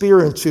cuts the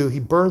spear in two. He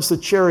burns the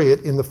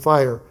chariot in the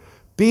fire.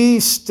 Be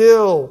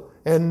still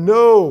and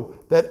know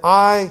that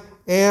I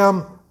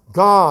am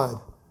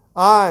God.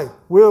 I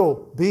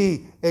will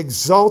be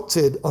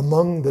exalted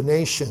among the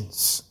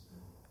nations.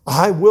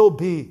 I will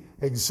be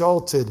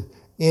exalted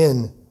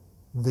in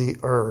the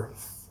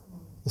earth.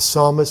 The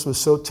psalmist was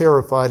so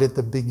terrified at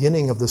the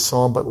beginning of the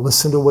psalm, but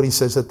listen to what he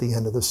says at the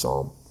end of the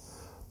psalm.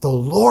 The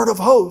Lord of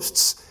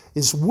hosts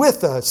is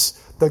with us.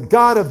 The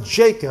God of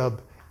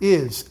Jacob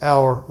is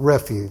our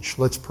refuge.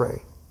 Let's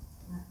pray.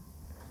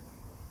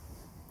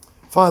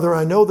 Father,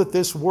 I know that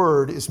this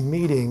word is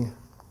meeting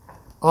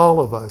all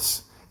of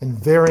us in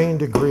varying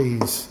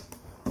degrees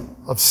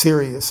of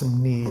serious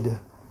need.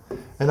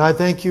 And I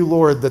thank you,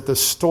 Lord, that the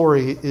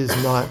story is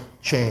not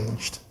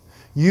changed.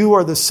 You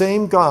are the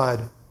same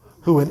God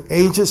who in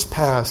ages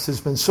past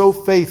has been so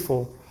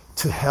faithful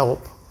to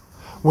help.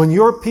 When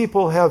your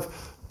people have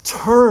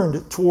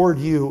turned toward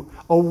you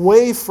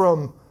away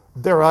from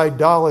their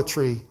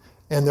idolatry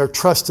and their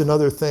trust in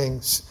other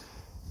things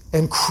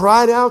and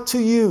cried out to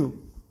you,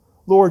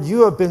 Lord,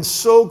 you have been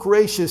so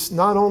gracious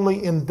not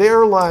only in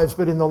their lives,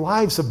 but in the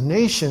lives of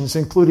nations,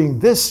 including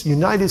this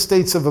United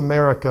States of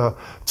America,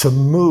 to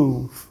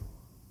move.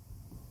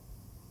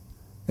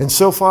 And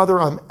so, Father,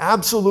 I'm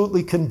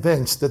absolutely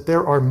convinced that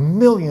there are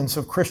millions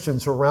of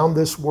Christians around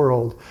this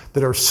world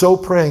that are so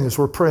praying as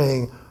we're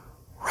praying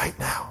right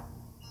now.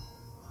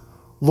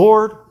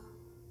 Lord,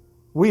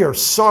 we are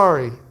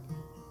sorry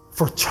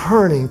for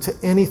turning to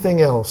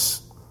anything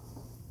else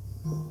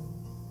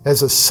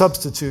as a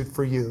substitute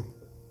for you.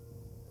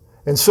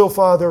 And so,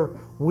 Father,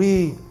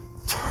 we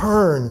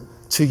turn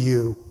to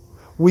you.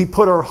 We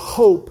put our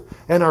hope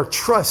and our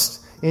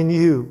trust in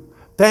you.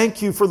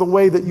 Thank you for the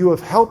way that you have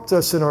helped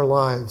us in our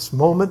lives,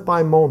 moment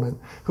by moment,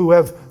 who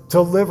have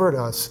delivered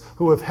us,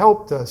 who have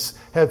helped us,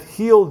 have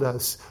healed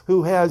us,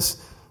 who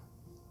has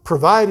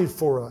provided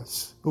for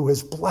us, who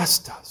has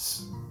blessed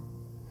us.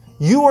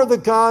 You are the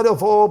God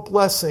of all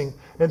blessing.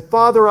 And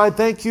Father, I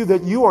thank you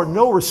that you are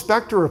no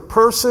respecter of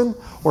person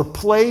or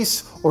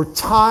place or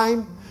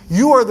time.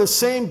 You are the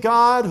same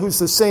God who's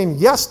the same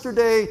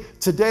yesterday,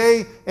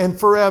 today, and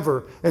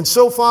forever. And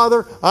so,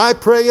 Father, I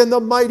pray in the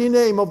mighty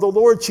name of the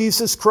Lord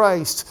Jesus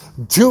Christ,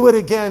 do it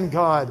again,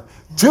 God.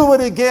 Do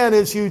it again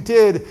as you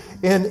did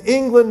in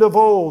England of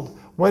old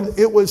when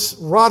it was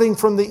rotting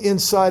from the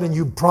inside and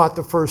you brought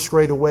the first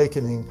Great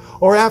Awakening.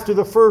 Or after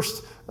the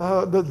first,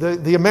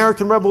 the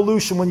American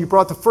Revolution when you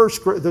brought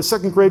the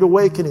second Great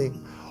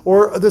Awakening.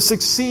 Or the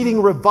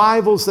succeeding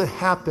revivals that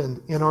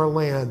happened in our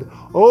land.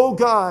 Oh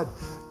God,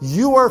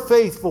 you are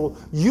faithful.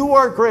 You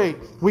are great.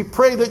 We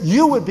pray that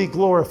you would be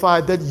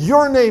glorified, that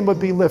your name would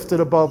be lifted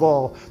above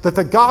all, that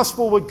the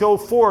gospel would go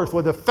forth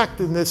with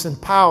effectiveness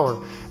and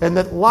power, and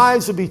that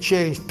lives would be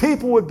changed.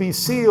 People would be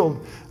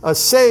sealed,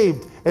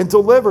 saved, and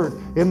delivered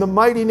in the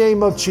mighty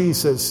name of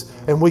Jesus.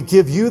 And we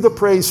give you the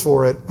praise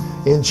for it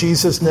in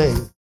Jesus'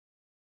 name.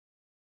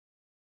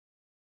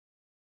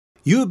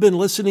 You have been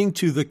listening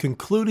to the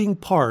concluding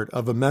part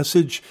of a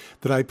message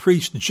that I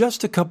preached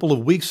just a couple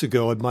of weeks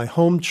ago at my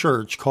home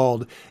church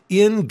called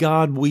In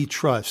God We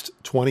Trust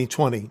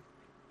 2020.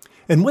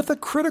 And with a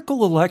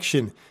critical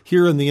election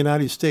here in the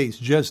United States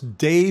just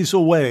days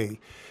away,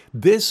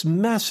 this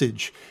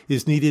message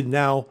is needed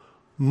now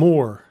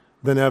more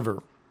than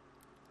ever.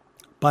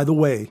 By the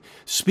way,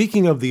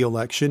 speaking of the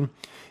election,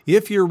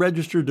 if you're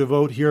registered to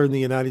vote here in the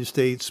United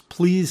States,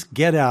 please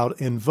get out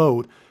and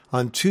vote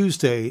on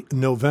Tuesday,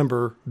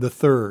 November the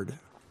 3rd.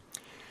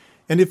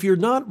 And if you're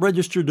not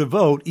registered to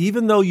vote,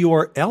 even though you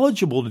are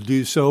eligible to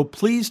do so,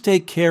 please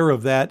take care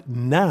of that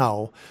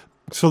now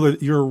so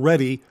that you're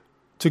ready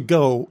to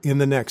go in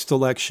the next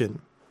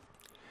election.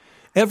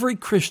 Every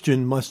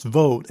Christian must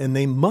vote, and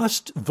they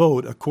must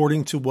vote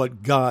according to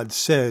what God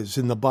says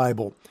in the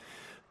Bible,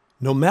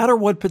 no matter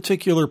what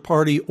particular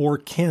party or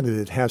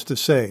candidate has to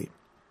say.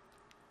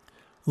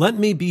 Let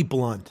me be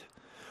blunt.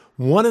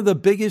 One of the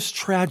biggest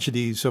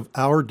tragedies of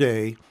our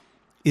day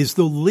is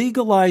the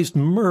legalized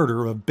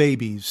murder of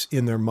babies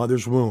in their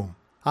mother's womb.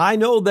 I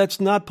know that's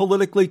not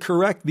politically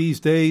correct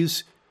these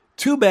days.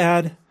 Too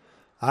bad.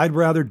 I'd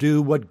rather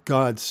do what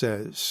God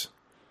says.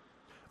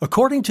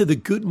 According to the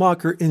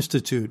Guttmacher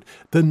Institute,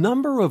 the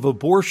number of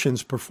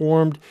abortions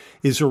performed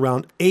is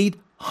around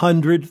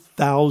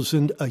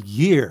 800,000 a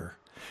year.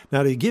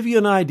 Now, to give you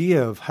an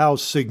idea of how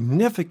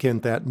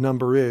significant that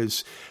number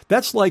is,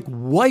 that's like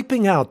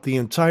wiping out the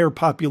entire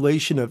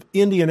population of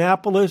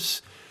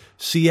Indianapolis,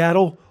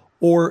 Seattle,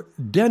 or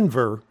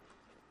Denver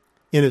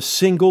in a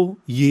single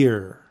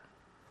year.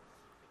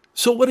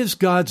 So what is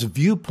God's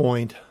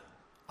viewpoint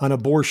on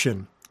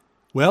abortion?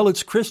 Well,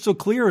 it's crystal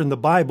clear in the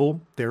Bible.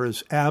 There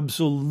is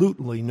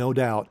absolutely no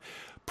doubt.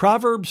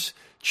 Proverbs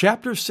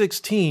chapter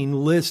 16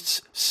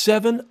 lists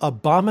 7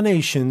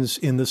 abominations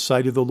in the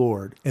sight of the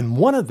Lord. And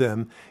one of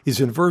them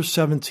is in verse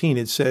 17.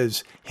 It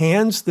says,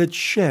 hands that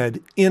shed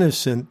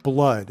innocent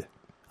blood.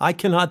 I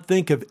cannot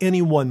think of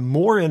anyone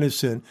more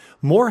innocent,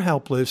 more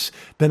helpless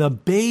than a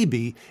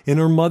baby in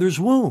her mother's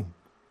womb.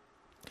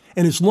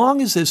 And as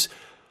long as this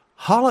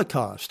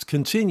Holocaust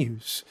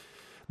continues,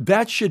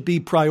 that should be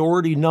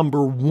priority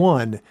number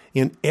 1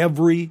 in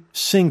every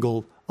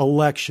single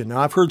election. Now,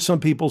 I've heard some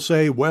people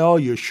say, well,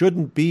 you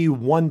shouldn't be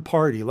one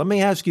party. Let me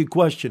ask you a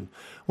question.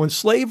 When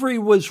slavery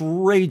was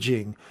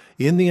raging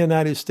in the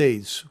United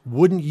States,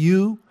 wouldn't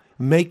you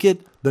make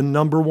it the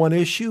number 1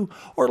 issue?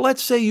 Or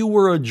let's say you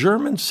were a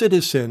German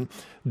citizen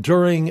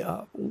during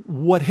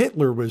what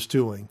Hitler was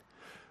doing.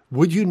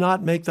 Would you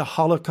not make the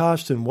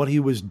Holocaust and what he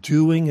was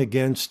doing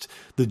against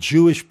the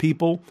Jewish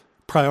people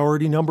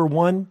priority number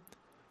 1?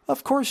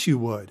 Of course you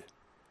would.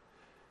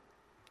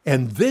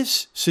 And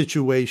this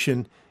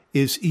situation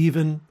is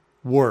even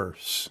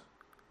worse.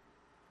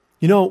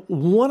 You know,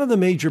 one of the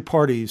major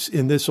parties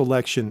in this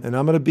election, and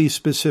I'm going to be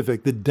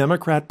specific, the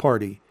Democrat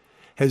Party,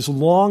 has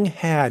long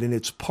had in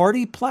its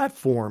party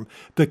platform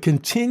the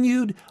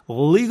continued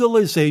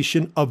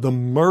legalization of the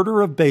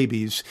murder of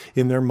babies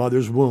in their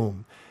mother's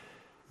womb.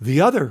 The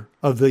other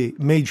of the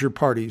major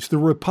parties, the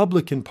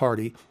Republican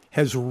Party,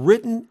 has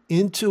written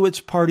into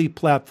its party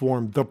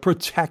platform the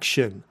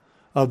protection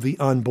of the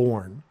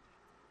unborn.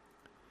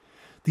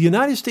 The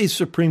United States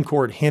Supreme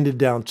Court handed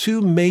down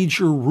 2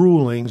 major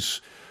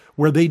rulings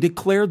where they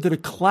declared that a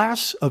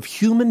class of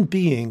human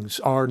beings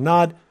are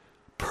not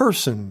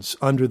persons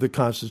under the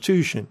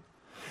Constitution.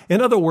 In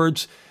other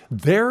words,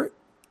 there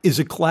is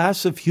a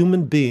class of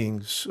human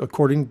beings,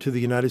 according to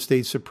the United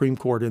States Supreme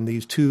Court in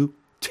these 2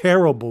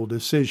 terrible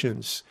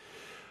decisions,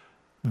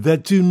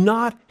 that do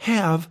not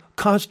have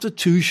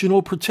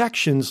constitutional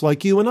protections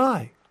like you and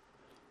I.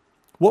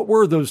 What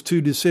were those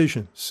 2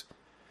 decisions?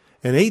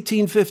 In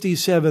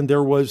 1857,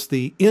 there was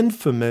the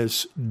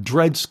infamous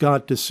Dred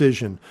Scott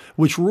decision,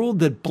 which ruled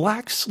that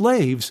black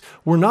slaves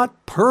were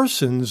not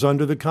persons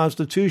under the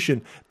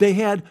Constitution. They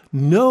had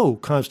no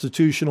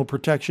constitutional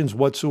protections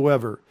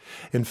whatsoever.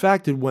 In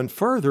fact, it went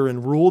further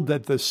and ruled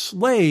that the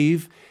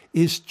slave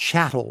is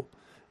chattel,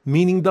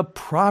 meaning the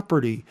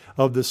property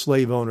of the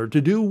slave owner, to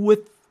do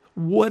with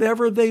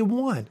whatever they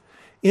want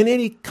in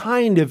any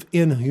kind of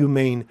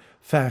inhumane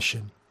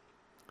fashion.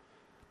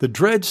 The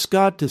Dred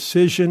Scott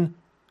decision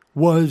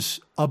was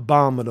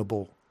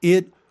abominable.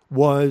 It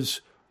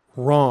was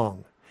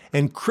wrong.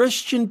 And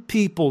Christian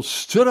people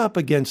stood up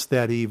against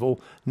that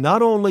evil,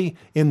 not only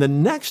in the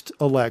next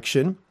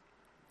election,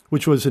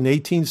 which was in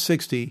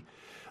 1860,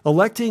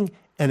 electing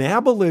an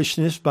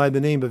abolitionist by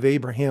the name of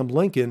Abraham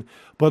Lincoln,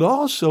 but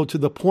also to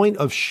the point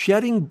of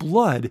shedding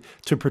blood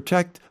to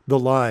protect the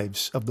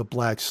lives of the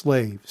black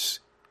slaves.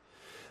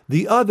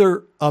 The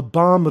other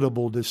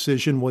abominable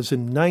decision was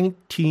in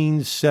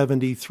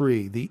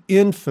 1973, the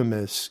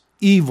infamous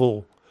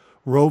evil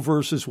Roe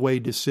v.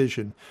 Wade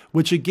decision,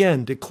 which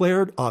again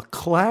declared a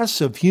class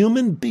of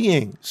human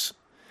beings,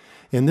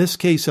 in this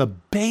case a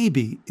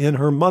baby in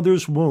her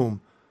mother's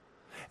womb,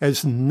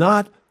 as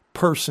not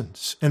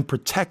persons and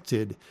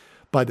protected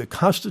by the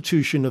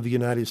Constitution of the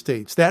United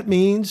States. That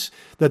means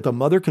that the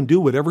mother can do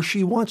whatever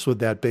she wants with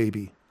that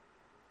baby.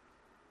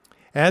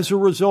 As a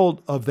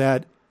result of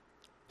that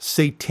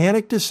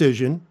satanic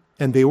decision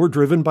and they were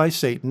driven by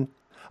Satan.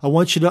 I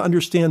want you to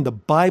understand the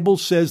Bible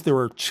says there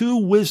are two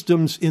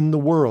wisdoms in the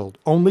world,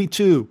 only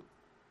two.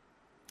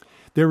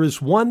 There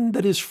is one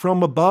that is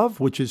from above,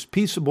 which is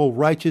peaceable,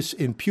 righteous,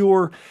 and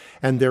pure,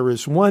 and there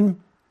is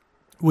one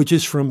which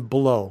is from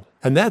below.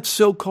 And that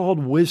so-called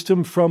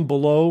wisdom from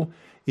below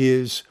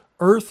is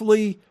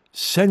earthly,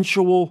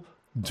 sensual,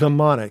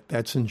 demonic.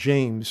 That's in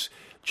James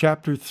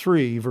chapter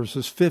 3,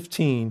 verses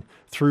 15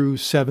 through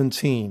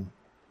 17.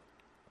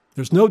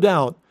 There's no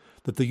doubt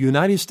that the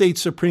United States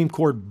Supreme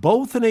Court,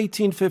 both in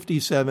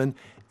 1857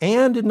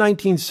 and in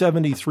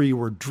 1973,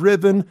 were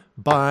driven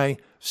by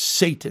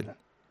Satan.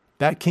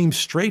 That came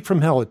straight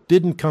from hell. It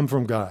didn't come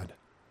from God.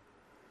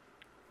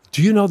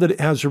 Do you know that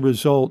as a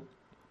result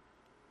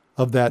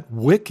of that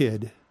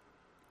wicked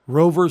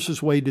Roe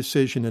versus Wade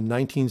decision in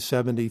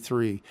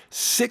 1973,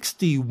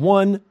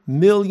 61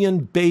 million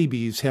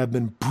babies have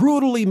been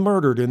brutally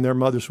murdered in their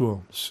mother's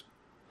wombs?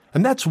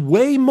 And that's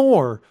way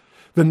more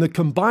than the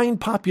combined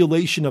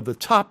population of the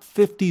top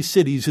 50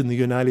 cities in the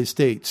United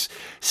States.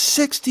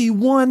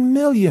 61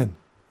 million.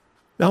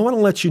 Now, I want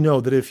to let you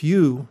know that if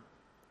you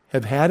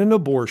have had an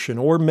abortion,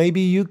 or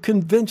maybe you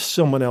convinced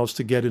someone else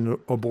to get an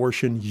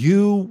abortion,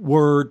 you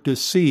were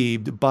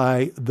deceived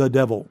by the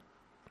devil.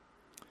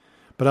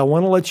 But I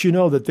want to let you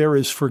know that there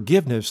is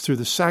forgiveness through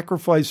the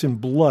sacrifice and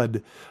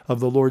blood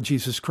of the Lord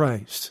Jesus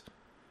Christ.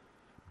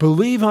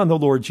 Believe on the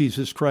Lord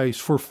Jesus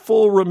Christ for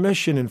full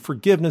remission and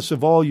forgiveness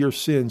of all your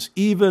sins,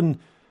 even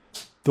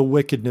the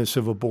wickedness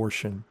of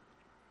abortion.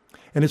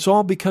 And it's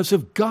all because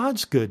of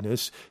God's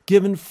goodness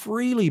given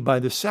freely by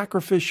the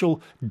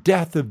sacrificial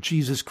death of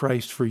Jesus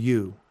Christ for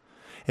you.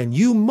 And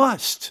you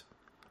must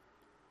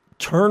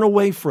turn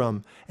away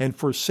from and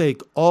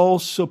forsake all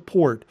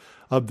support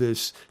of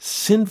this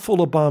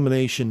sinful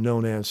abomination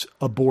known as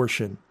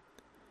abortion.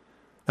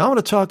 Now I want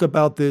to talk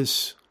about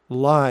this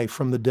lie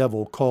from the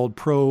devil called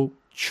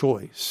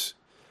pro-choice.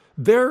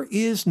 There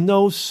is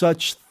no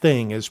such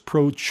thing as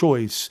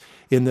pro-choice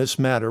in this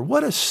matter.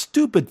 What a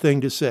stupid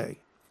thing to say.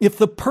 If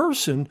the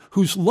person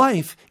whose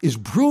life is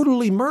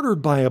brutally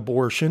murdered by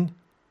abortion,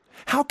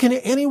 how can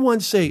anyone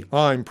say,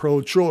 I'm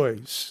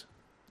pro-choice?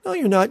 No,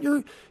 you're not.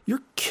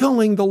 You're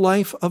killing the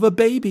life of a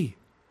baby.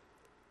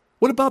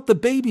 What about the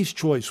baby's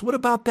choice? What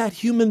about that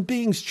human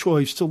being's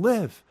choice to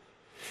live?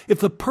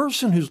 If the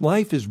person whose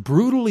life is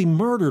brutally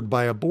murdered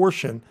by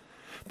abortion,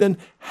 then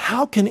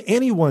how can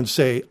anyone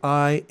say,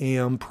 I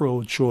am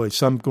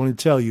pro-choice? I'm going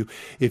to tell you,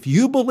 if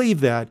you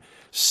believe that,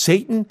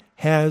 Satan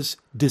has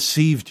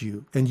deceived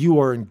you, and you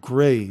are in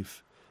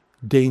grave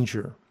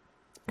danger.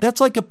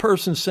 That's like a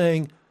person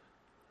saying,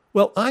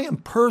 well, I am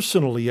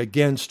personally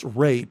against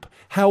rape.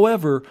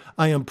 However,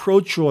 I am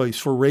pro-choice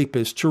for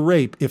rapists to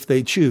rape if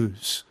they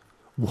choose.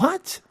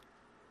 What?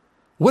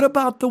 What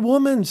about the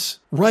woman's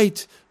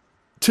right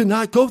to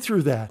not go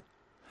through that?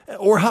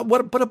 Or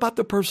what about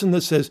the person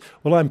that says,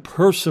 well, I'm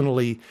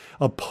personally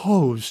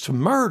opposed to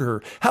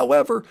murder.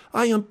 However,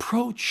 I am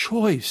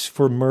pro-choice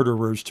for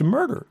murderers to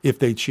murder if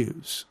they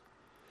choose.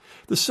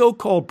 The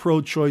so-called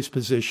pro-choice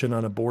position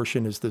on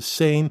abortion is the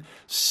same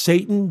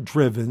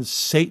Satan-driven,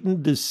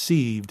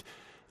 Satan-deceived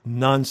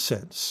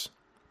nonsense.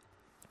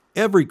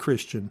 Every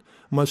Christian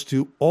must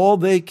do all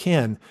they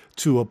can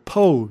to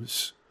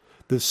oppose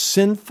the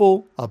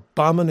sinful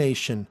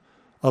abomination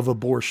of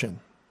abortion.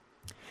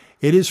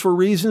 It is for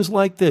reasons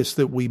like this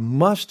that we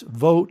must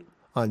vote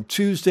on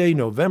Tuesday,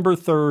 November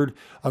 3rd,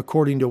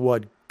 according to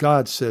what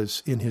God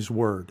says in His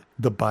Word,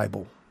 the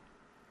Bible.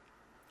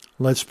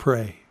 Let's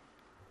pray.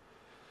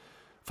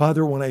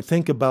 Father, when I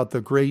think about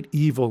the great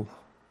evil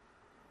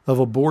of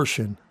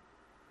abortion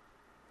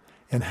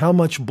and how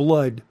much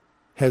blood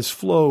has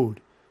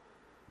flowed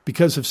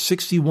because of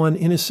 61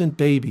 innocent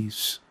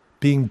babies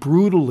being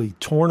brutally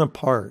torn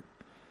apart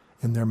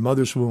in their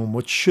mother's womb,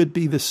 which should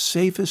be the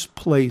safest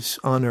place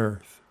on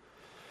earth.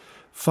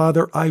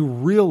 Father, I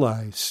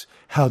realize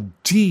how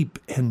deep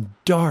and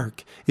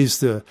dark is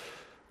the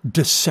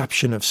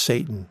deception of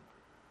Satan.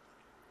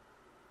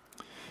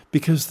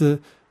 Because the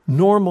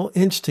normal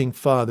instinct,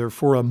 Father,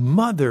 for a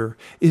mother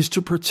is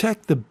to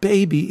protect the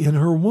baby in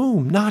her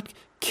womb, not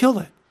kill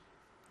it.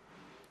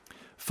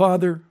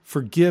 Father,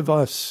 forgive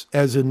us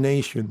as a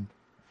nation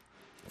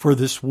for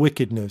this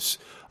wickedness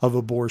of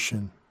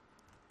abortion.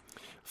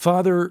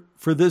 Father,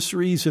 for this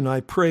reason, I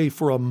pray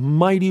for a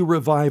mighty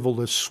revival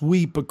to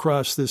sweep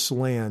across this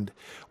land,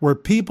 where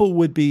people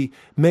would be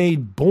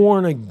made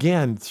born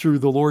again through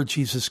the Lord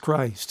Jesus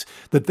Christ,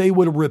 that they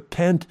would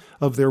repent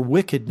of their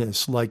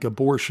wickedness like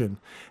abortion.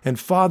 And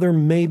Father,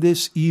 may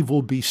this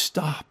evil be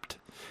stopped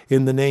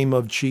in the name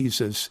of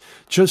Jesus,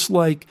 just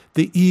like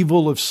the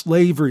evil of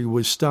slavery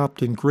was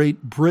stopped in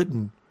Great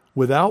Britain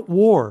without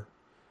war,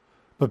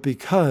 but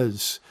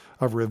because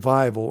of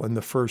revival and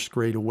the First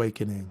Great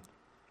Awakening.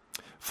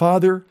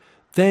 Father,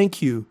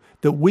 thank you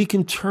that we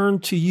can turn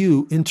to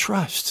you in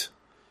trust.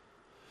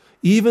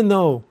 Even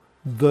though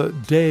the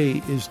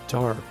day is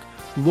dark,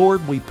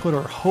 Lord, we put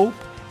our hope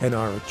and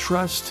our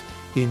trust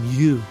in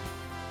you.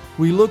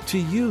 We look to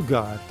you,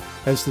 God,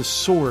 as the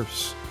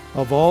source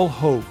of all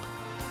hope,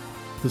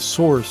 the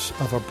source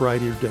of a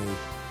brighter day.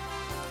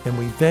 And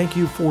we thank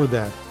you for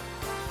that.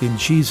 In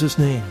Jesus'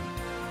 name,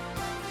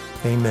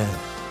 amen.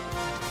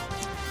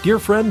 Dear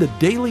friend, the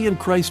Daily in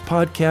Christ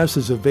podcast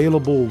is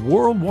available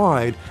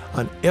worldwide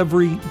on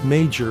every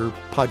major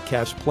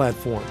podcast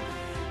platform.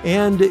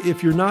 And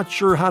if you're not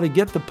sure how to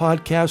get the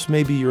podcast,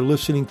 maybe you're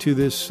listening to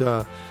this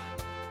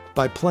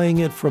by playing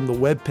it from the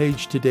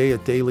webpage today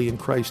at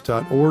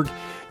dailyinchrist.org.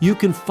 You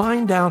can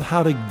find out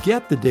how to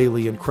get the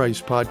Daily in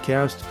Christ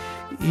podcast.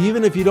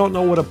 Even if you don't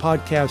know what a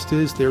podcast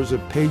is, there's a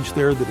page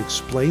there that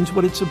explains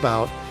what it's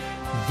about.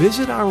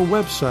 Visit our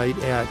website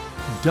at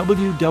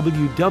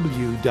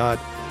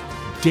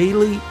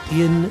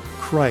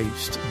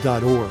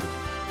www.dailyinchrist.org.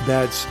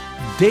 That's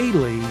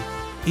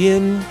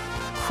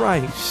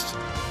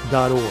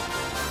dailyinchrist.org.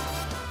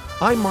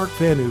 I'm Mark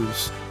Van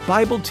Oos,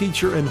 Bible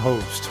teacher and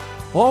host.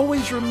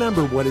 Always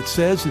remember what it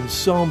says in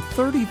Psalm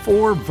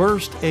 34,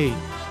 verse 8.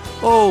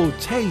 Oh,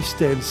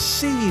 taste and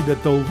see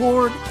that the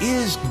Lord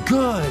is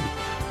good.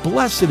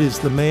 Blessed is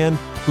the man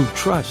who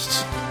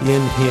trusts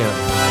in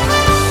him.